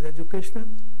 whether it is educational,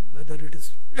 whether it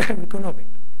is economic.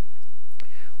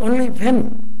 Only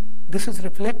when this is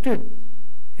reflected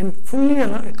in fully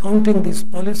accounting these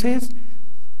policies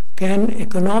can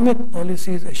economic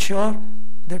policies assure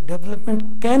that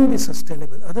development can be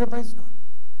sustainable, otherwise not.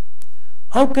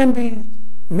 How can we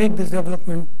make this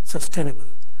development sustainable?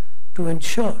 To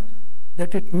ensure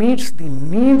that it meets the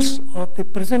needs of the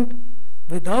present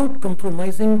without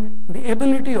compromising the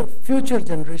ability of future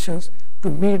generations to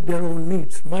meet their own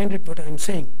needs. Mind it what I am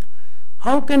saying.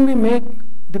 How can we make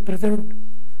the present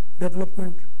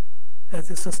development as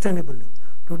a sustainable?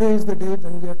 Today is the day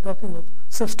when we are talking of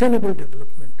sustainable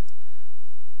development.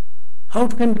 How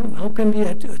can we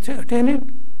attain it?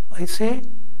 I say,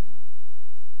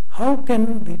 how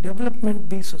can the development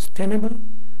be sustainable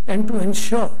and to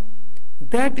ensure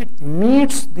that it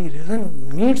meets the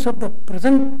needs of the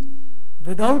present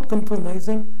without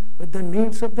compromising with the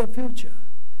needs of the future.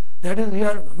 That is, we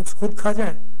are हम खुद खा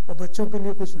जाएं और बच्चों के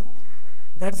लिए कुछ ना हो.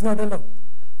 That is not allowed.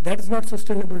 That is not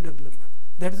sustainable development.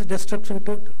 That is destruction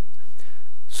total.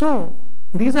 So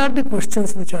these are the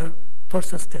questions which are for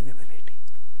sustainability.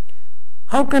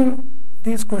 How can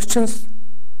these questions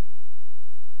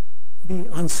be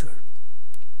answered?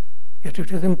 Yet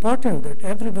it is important that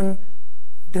everyone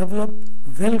develop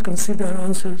well-considered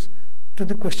answers to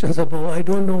the questions above. I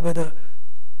don't know whether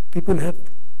people have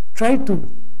tried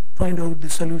to find out the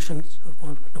solutions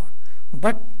or not.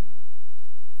 But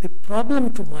the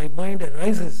problem to my mind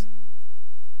arises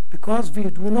because we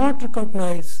do not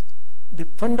recognize the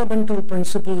fundamental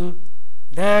principle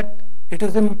that it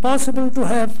is impossible to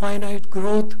have finite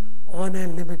growth on a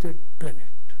limited planet.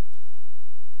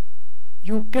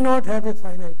 You cannot have a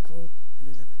finite growth in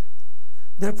a limited.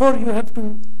 Therefore, you have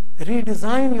to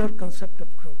redesign your concept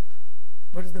of growth.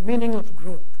 What is the meaning of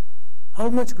growth? How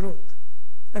much growth?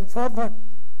 And for what?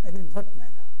 And in what manner?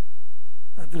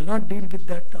 I will not deal with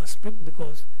that aspect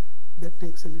because that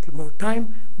takes a little more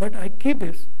time, but I keep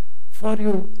this for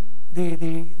you,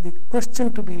 the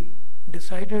question to be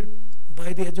decided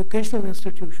by the educational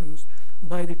institutions,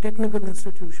 by the technical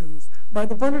institutions, by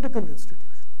the political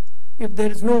institutions. If there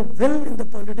is no will in the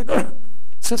political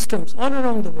systems all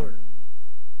around the world,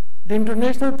 the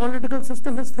international political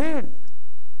system has failed.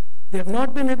 They have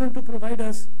not been able to provide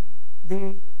us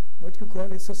the, what you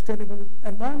call a sustainable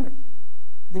environment.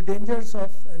 The dangers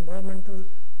of environmental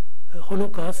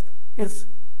holocaust is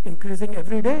increasing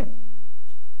every day.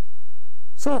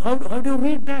 So how do you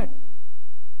meet that?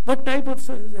 What type of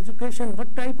education,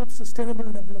 what type of sustainable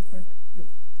development you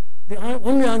want? The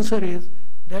only answer is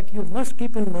that you must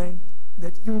keep in mind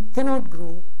that you cannot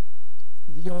grow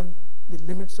beyond the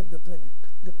limits of the planet.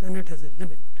 The planet has a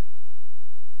limit.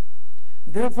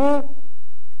 Therefore,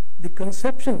 the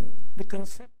concept to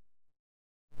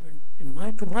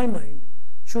my mind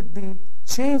should be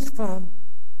changed from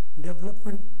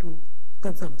development to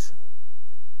consumption.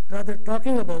 Rather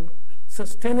talking about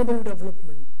sustainable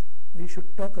development, we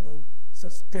should talk about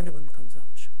sustainable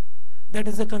consumption. That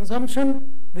is a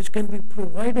consumption which can be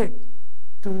provided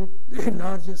to the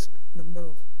largest number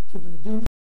of human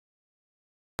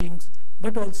beings,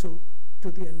 but also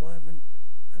to the environment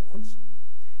also.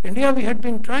 India, we had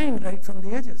been trying right from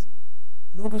the ages.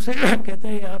 लोग उसे कहते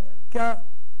हैं आप क्या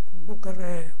वो कर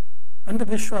रहे हैं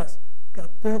अंधविश्वास कि आप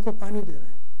पेड़ को पानी दे रहे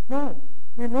हैं. No,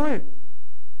 we know it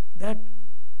that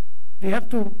we have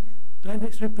to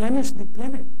replenish the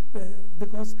planet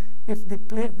because if the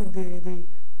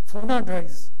fauna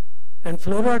dies and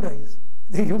flora dies,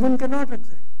 the human cannot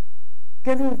exist.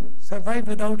 Can you survive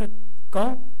without a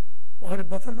cow or a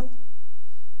buffalo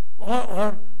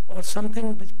or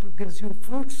something which gives you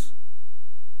fruits?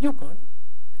 You can't.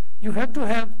 You have to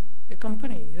have a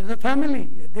company, as a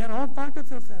family. They are all part of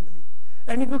your family.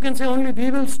 And if you can say only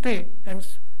we will stay and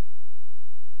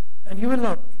you will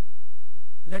not,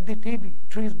 let the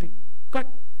trees be cut,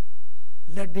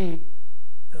 let the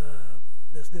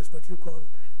this what you call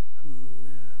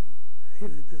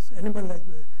this animal like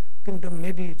kingdom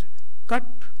maybe cut.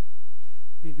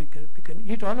 We can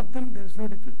eat all of them. There is no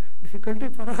difficulty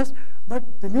for us. But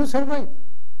will you survive?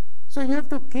 So you have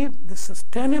to keep the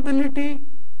sustainability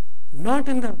not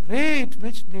in the way in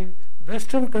which the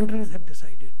Western countries have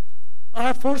decided,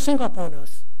 are forcing upon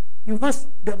us. You must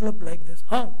develop like this.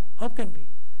 How? How can we?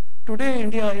 Today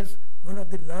India is one of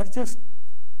the largest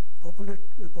populated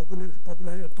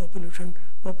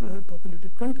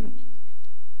country.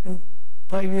 In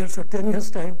 5 years or 10 years'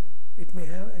 time, it may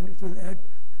have, and it will add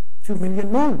few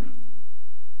million more.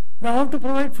 Now, how to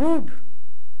provide food?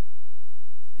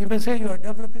 You may say you are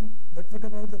developing, but what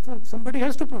about the food? Somebody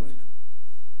has to provide.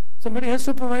 Somebody has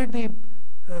to provide the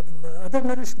other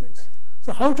nourishments.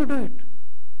 So how to do it?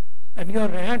 And your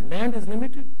land is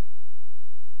limited,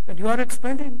 and you are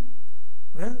expanding.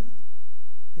 Well,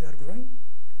 you are growing,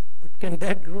 but can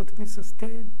that growth be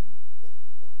sustained?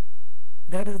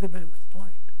 That is the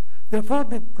point. Therefore,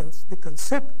 the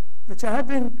concept which I have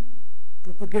been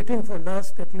propagating for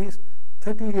last at least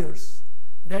 30 years,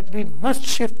 that we must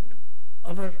shift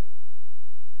our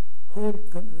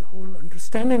whole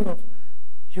understanding of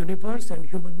universe and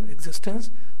human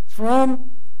existence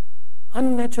from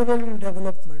unnatural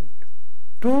development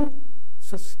to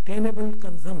sustainable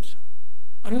consumption.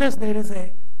 Unless there is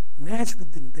a match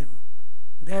within them,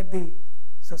 that the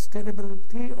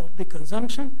sustainability of the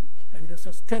consumption and the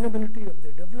sustainability of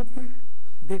the development,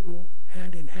 they go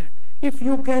hand in hand. If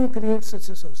you can create such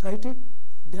a society,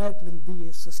 that will be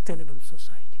a sustainable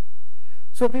society.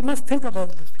 So we must think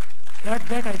about this.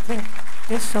 That I think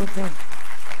is something.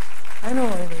 I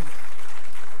know.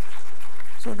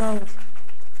 So now,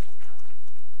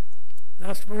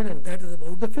 last word, and that is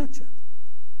about the future.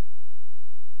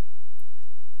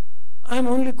 I am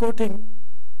only quoting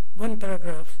one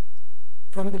paragraph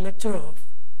from the lecture of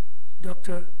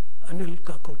Dr. Anil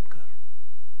Kakotkar.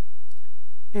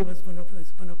 He was one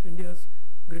of India's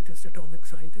greatest atomic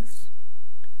scientists.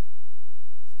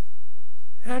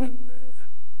 And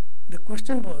the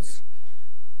question was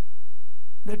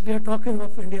that we are talking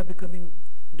of India becoming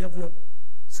developed,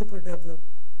 super developed,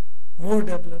 more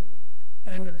developed,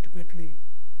 and ultimately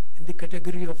in the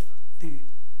category of the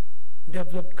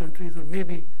developed countries, or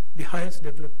maybe the highest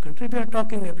developed country. We are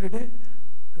talking every day.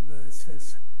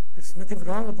 It's nothing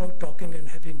wrong about talking and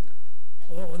having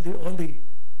all the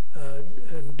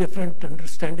different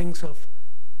understandings of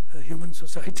human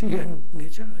society and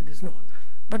nature. It is not.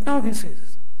 But now he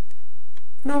says,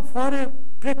 now for a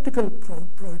practical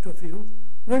point of view,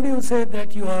 when do you say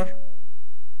that you are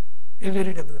a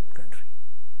very developed country?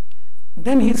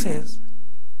 Then he says,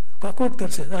 Kakotkar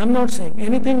says, I am not saying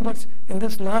anything, but in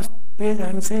this last page I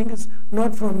am saying is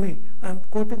not from me. I am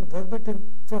quoting verbatim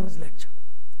from his lecture.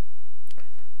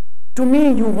 To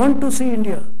me, you want to see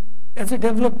India as a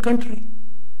developed country.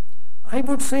 I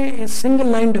would say a single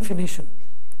line definition.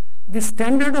 The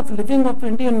standard of living of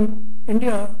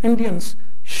Indians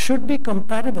should be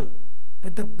comparable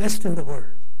with the best in the world.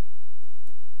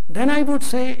 Then I would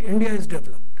say India is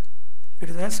developed. It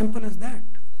is as simple as that.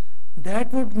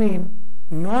 That would mean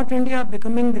not India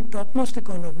becoming the topmost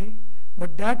economy,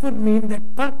 but that would mean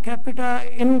that per capita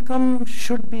income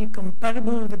should be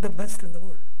comparable with the best in the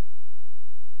world.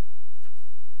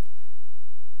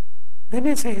 Then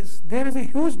he says there is a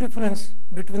huge difference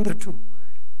between the two,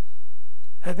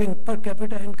 having per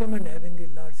capita income and having a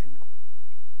large income.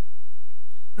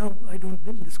 Now, I don't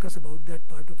discuss about that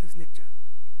part of his lecture.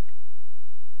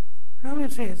 Now he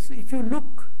says, if you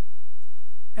look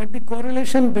at the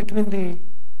correlation between the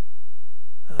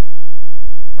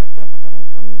per capita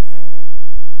income and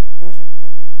the huge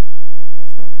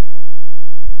national income,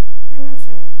 then you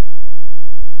say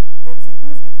there is a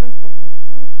huge difference between the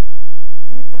two.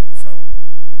 Leave that aside.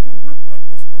 If you look at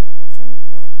this correlation,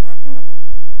 we are talking about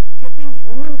getting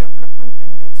human development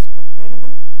index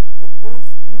comparable with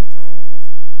those blue triangles,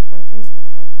 countries with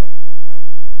high quality of life.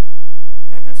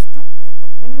 Let us look at the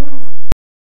minimum of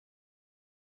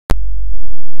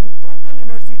in total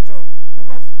energy terms,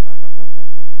 because for development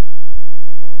you need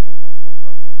energy. The only most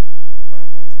important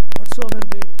part is in whatsoever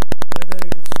way, whether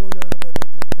it is solar, whether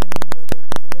it is wind, whether it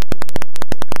is electrical,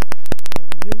 whether it is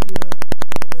nuclear,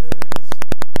 or whether it is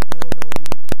now the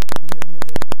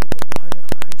what you call the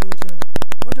hydrogen,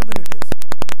 whatever it is.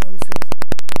 Now he says,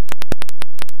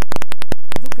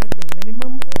 look at the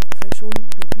minimum or threshold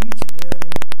to reach there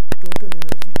in total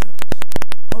energy terms.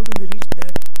 How do we reach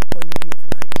that quality of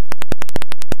life?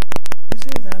 He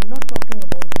says, I am not talking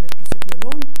about electricity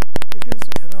alone. It is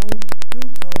around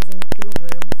 2,000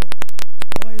 kilograms of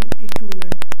oil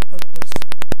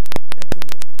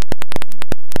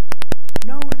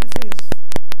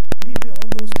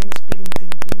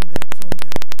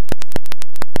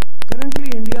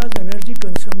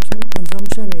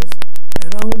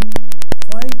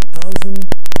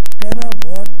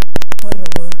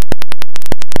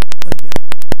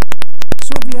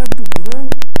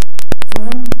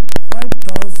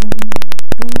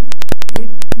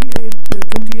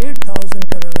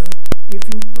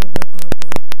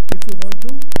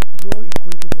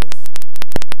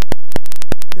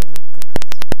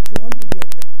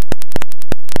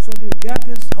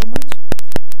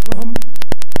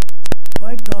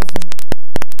 2,000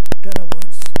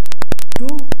 terawatts to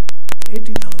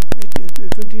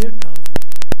 28,000.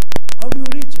 How do you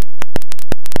reach it?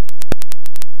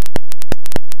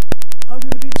 How do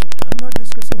you reach it? I'm not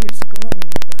discussing its economy,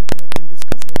 but I can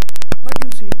discuss it. But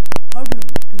you see, how do you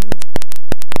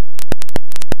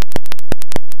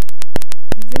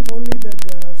you think only that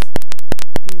there are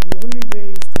the only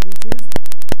way is to reach is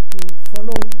to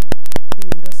follow the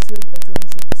industrial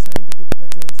patterns or the scientific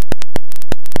patterns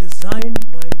designed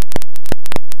by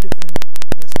different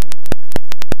Western countries.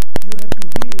 You have to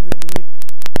re-evaluate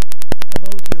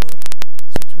about your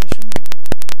situation,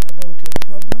 about your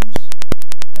problems,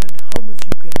 and how much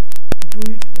you can do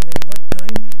it and in what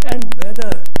time, and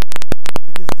whether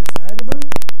it is desirable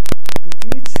to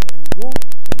reach and go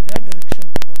in that direction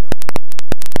or not.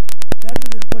 That is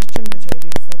the question which I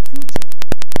raise for future.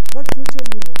 What future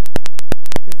you want?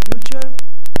 A future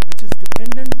which is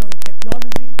dependent on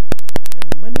technology and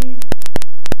money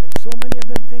and so many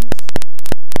other things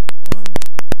on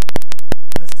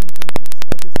Western countries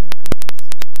or different countries?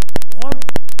 Or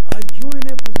are you in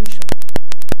a position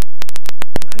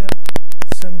to have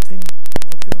something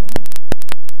of your own?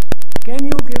 Can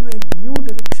you give a new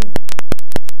direction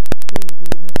to the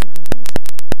energy consumption?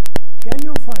 Can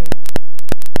you find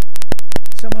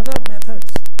some other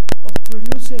methods of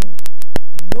producing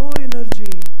low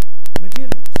energy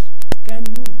materials? Can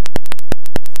you?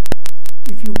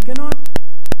 If you cannot,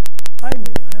 I'm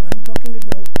talking it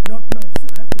now, not this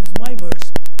is my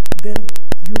words, then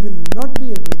you will not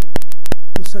be able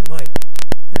to survive.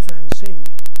 That's why I'm saying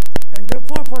it. And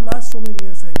therefore, for last so many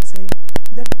years, I'm saying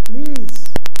that please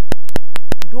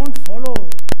don't follow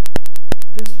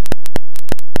this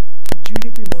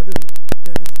GDP model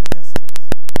that is disastrous.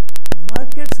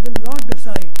 Markets will not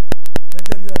decide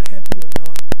whether you are happy or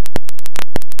not.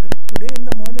 Today in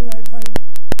the morning, I find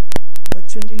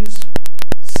Bachchanji is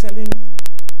selling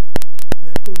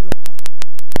that Golgappa.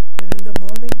 And in the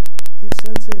morning, he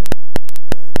sells this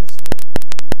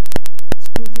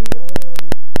scooty or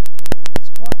this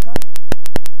car.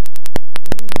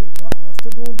 In the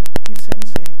afternoon, he sends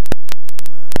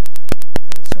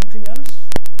something else,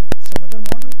 some other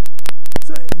model.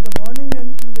 So in the morning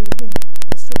until the evening,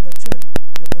 Mr. Bachchan,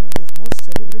 one of the most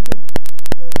celebrated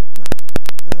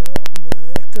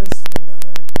actors and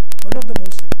one of the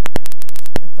most celebrated actors,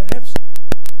 and perhaps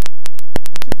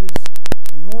who is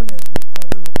known as the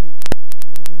father of the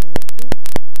modern day acting.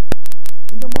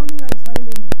 In the morning I find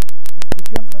him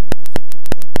भुजिया खा लो बच्चों को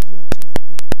बहुत भुजिया अच्छा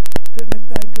लगती है, फिर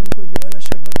लगता है कि उनको ये वाला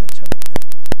शरबत अच्छा लगता है.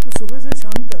 तो सुबह से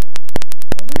शाम तक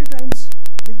how many times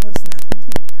the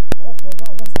personality of our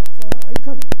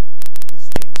icon is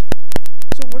changing.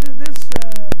 So what is this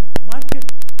market?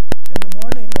 In the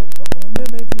morning of Bombay,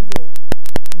 if you go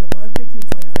in the market, you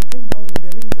find, I think now in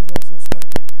Delhi it has also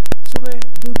started. सुबह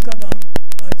दूध का दाम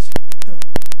आज इतना,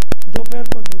 दोपहर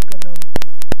को दूध का दाम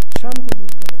इतना, शाम को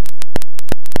दूध का दाम इतना.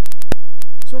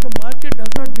 So the market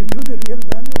does not give you the real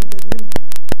value, the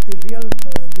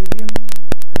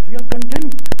real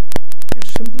content. It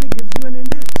simply gives you an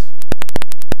index,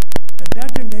 and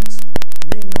that index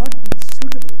may not be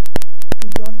suitable to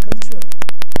your culture,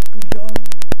 to your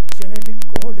genetic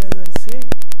code, as I say.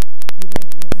 You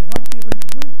may not be able to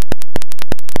do it.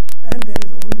 And there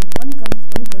is only one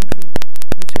country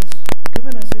which has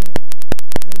given us a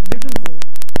little hope,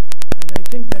 and I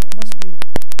think that must be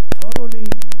thoroughly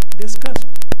discussed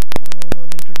on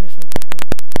international platform.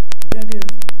 That is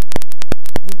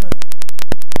Bhutan.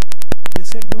 They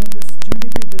said no, this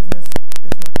GDP business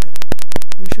is not correct.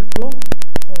 We should go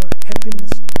for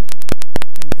happiness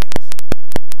index.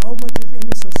 How much is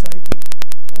any society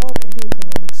or any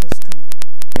economic system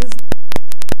is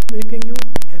making you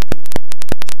happy?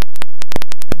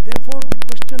 And therefore the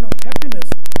question of happiness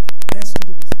has to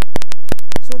be decided.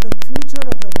 So the future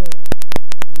of the world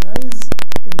lies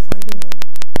in finding out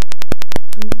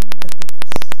true happiness.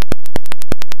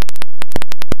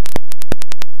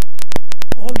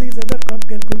 All these other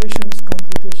calculations,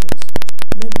 computations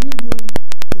may lead you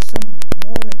to some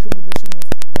more accumulation of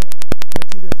that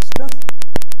material stuff,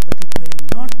 but it may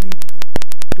not lead you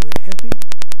to a happy,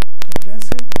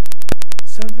 progressive,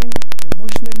 serving,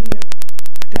 emotionally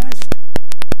attached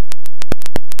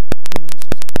human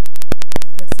society.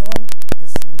 And that's all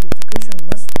is in the education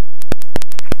must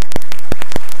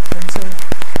concern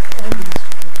all these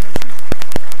populations.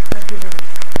 Thank you very much.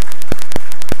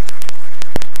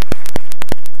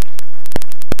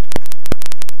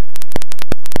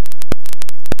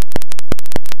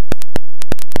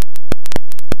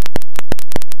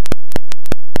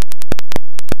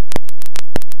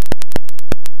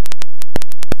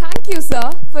 Thank you,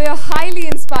 sir, for your highly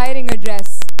inspiring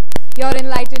address. Your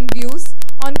enlightened views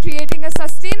on creating a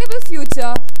sustainable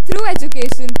future through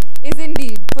education is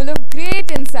indeed full of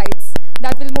great insights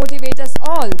that will motivate us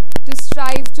all to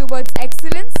strive towards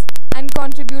excellence and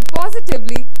contribute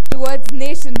positively towards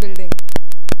nation building.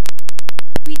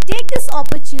 We take this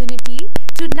opportunity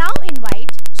to now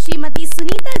invite Srimati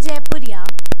Sunita Jaipuria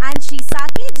and Shri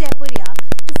Saket Jaipuria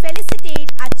to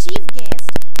felicitate our chief guest,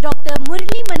 Dr.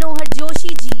 Murli Manohar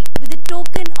Joshi ji, with a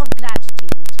token of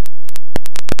gratitude.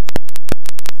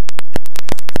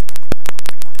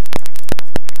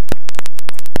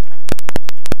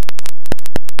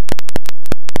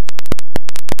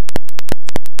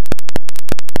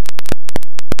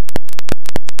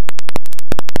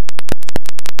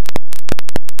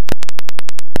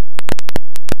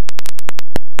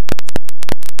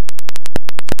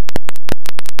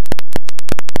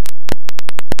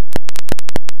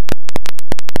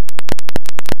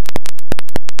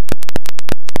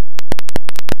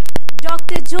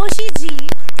 Dr. Joshi ji,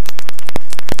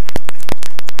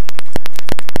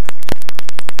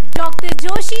 Dr.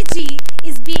 Joshi ji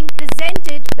is being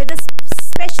presented with a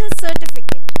special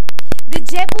certificate. The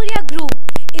Jaipuria Group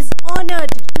is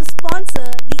honored to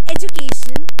sponsor the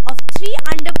education of 3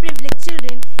 underprivileged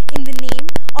children in the name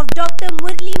of Dr.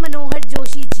 Murli Manohar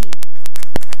Joshi ji.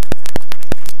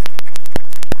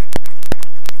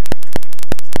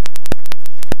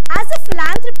 As a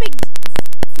philanthropic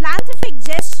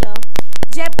gesture,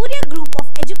 Jaipuria Group of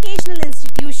Educational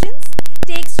Institutions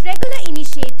takes regular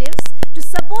initiatives to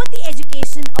support the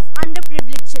education of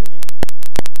underprivileged children.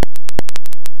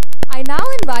 I now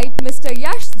invite Mr.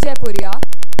 Yash Jaipuria,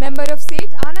 member of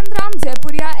Seth Anandram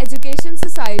Jaipuria Education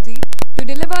Society, to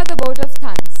deliver the vote of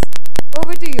thanks.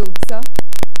 Over to you, sir.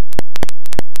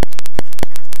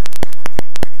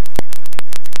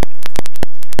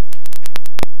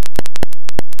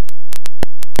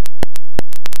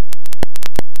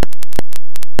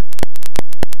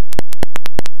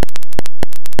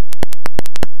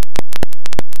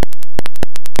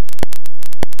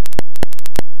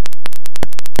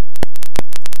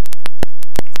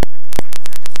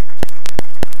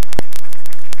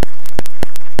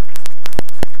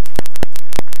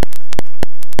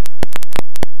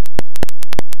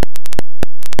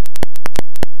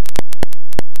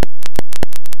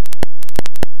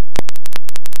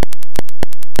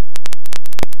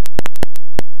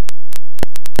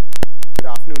 Good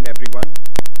afternoon, everyone.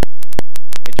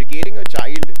 Educating a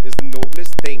child is the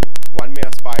noblest thing one may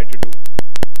aspire to do.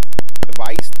 The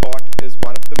wise thought is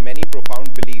one of the many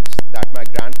profound beliefs that my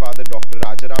grandfather, Dr.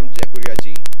 Rajaram Jaipuria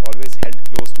ji, always held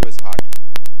close to his heart.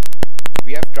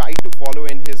 We have tried to follow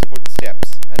in his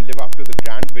footsteps and live up to the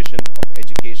grand vision of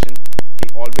education he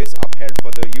always upheld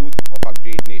for the youth of our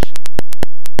great nation.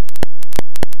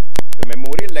 The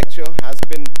memorial lecture has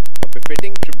been a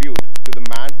befitting tribute to the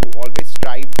man who always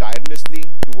strived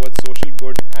tirelessly towards social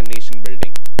good and nation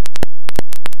building.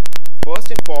 First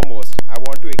and foremost, I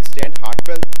want to extend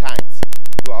heartfelt thanks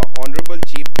to our honorable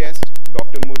chief guest,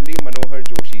 Dr. Murli Manohar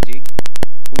Joshi ji,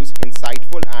 whose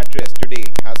insightful address today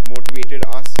has motivated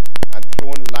us and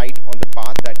thrown light on the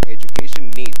path that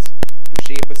education needs to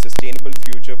shape a sustainable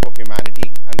future for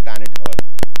humanity and planet Earth.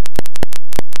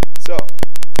 Sir,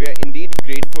 we are indeed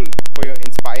grateful for your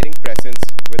inspiring presence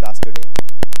with us today.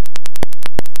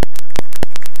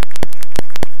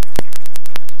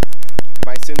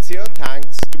 My sincere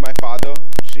thanks to my father,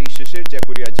 Shri Shishir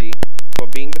Jaipuria ji, for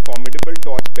being the formidable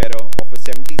torchbearer of a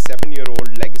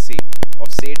 77-year-old legacy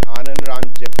of Seth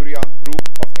Anandram Jaipuria Group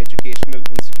of Educational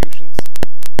Institutions.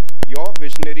 Your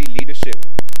visionary leadership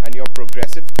and your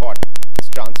progressive thought is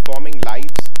transforming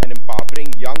lives and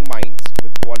empowering young minds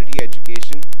with quality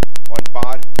education on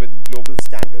par with global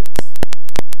standards.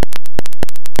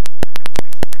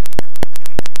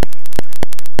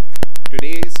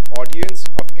 Today's audience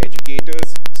of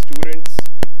educators, students,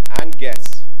 and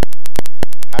guests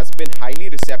has been highly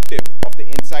receptive of the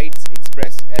insights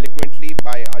expressed eloquently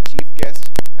by our chief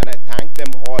guest, and I thank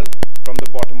them all from the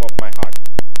bottom of my heart.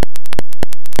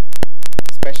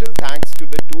 Special thanks to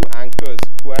the 2 anchors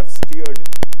who have steered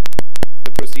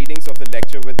the proceedings of the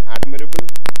lecture with admirable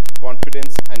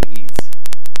confidence and ease.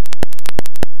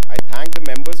 I thank the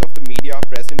members of the media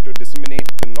present to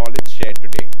disseminate the knowledge shared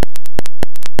today.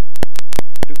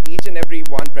 To each and every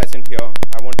one present here,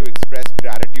 I want to express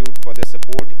gratitude for their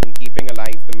support in keeping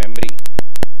alive the memory,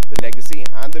 the legacy,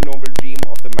 and the noble dream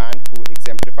of the man who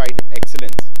exemplified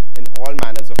excellence in all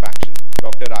manners of action,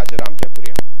 Dr. Rajaram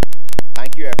Jaipuria.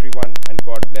 Thank you, everyone, and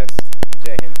God bless.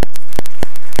 Jai Hind.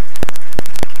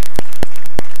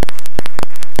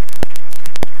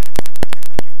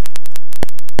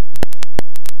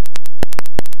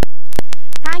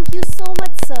 Thank you so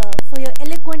much, sir, for your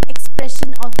eloquent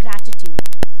expression of gratitude.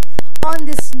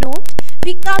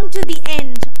 come to the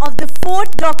end of the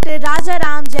 4th Dr.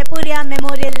 Rajaram Jaipuria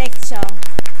Memorial Lecture.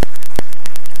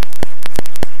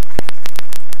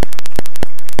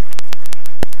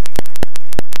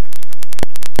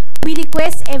 We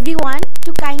request everyone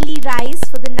to kindly rise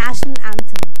for the national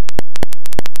anthem.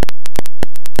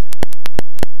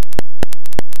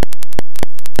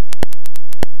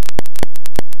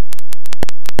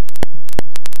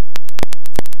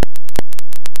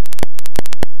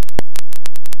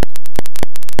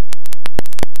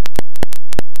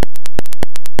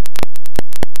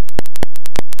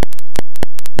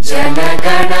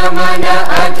 जनगण मन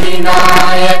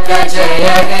अधिनायक जय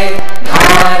हे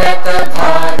भारत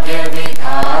भाग्य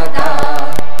विधाता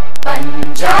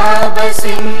पंजाब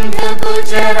सिंध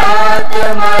गुजरात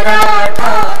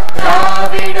मराठा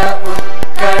द्राविड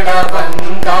उत्कल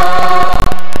बंगा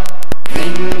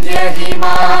विंध्य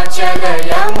हिमाचल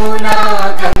यमुना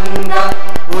गंगा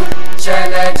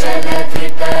उज्जल जलधि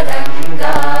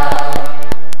तरंगा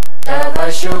तव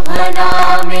शुभ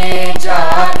नामे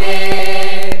जागे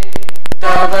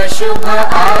तव शुभ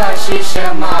आशीष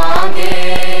मांगे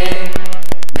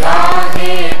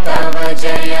गाहे तव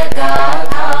जय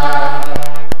गाथा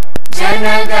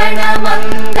जनगण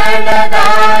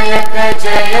मंगलदायक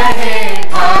जय हे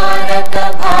भारत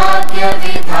भाग्य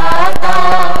विधाता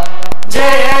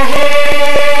जय हे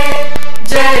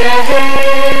जय हे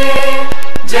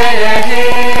जय हे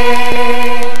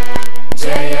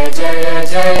जय जय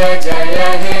जय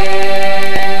जय हे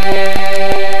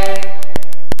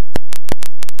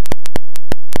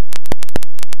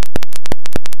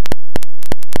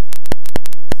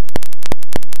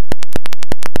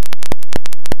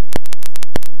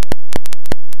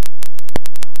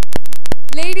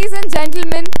Ladies and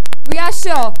gentlemen, we are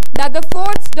sure that the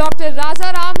 4th Dr.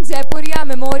 Rajaram Jaipuria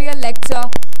Memorial Lecture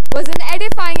was an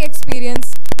edifying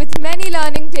experience with many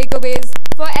learning takeaways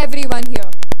for everyone here.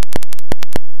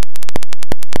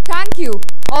 Thank you,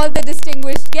 all the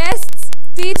distinguished guests,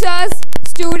 teachers,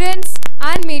 students,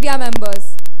 and media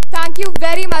members. Thank you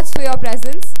very much for your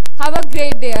presence. Have a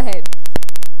great day ahead.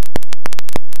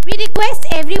 We request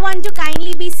everyone to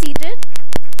kindly be seated.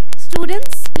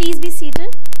 Students, please be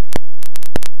seated.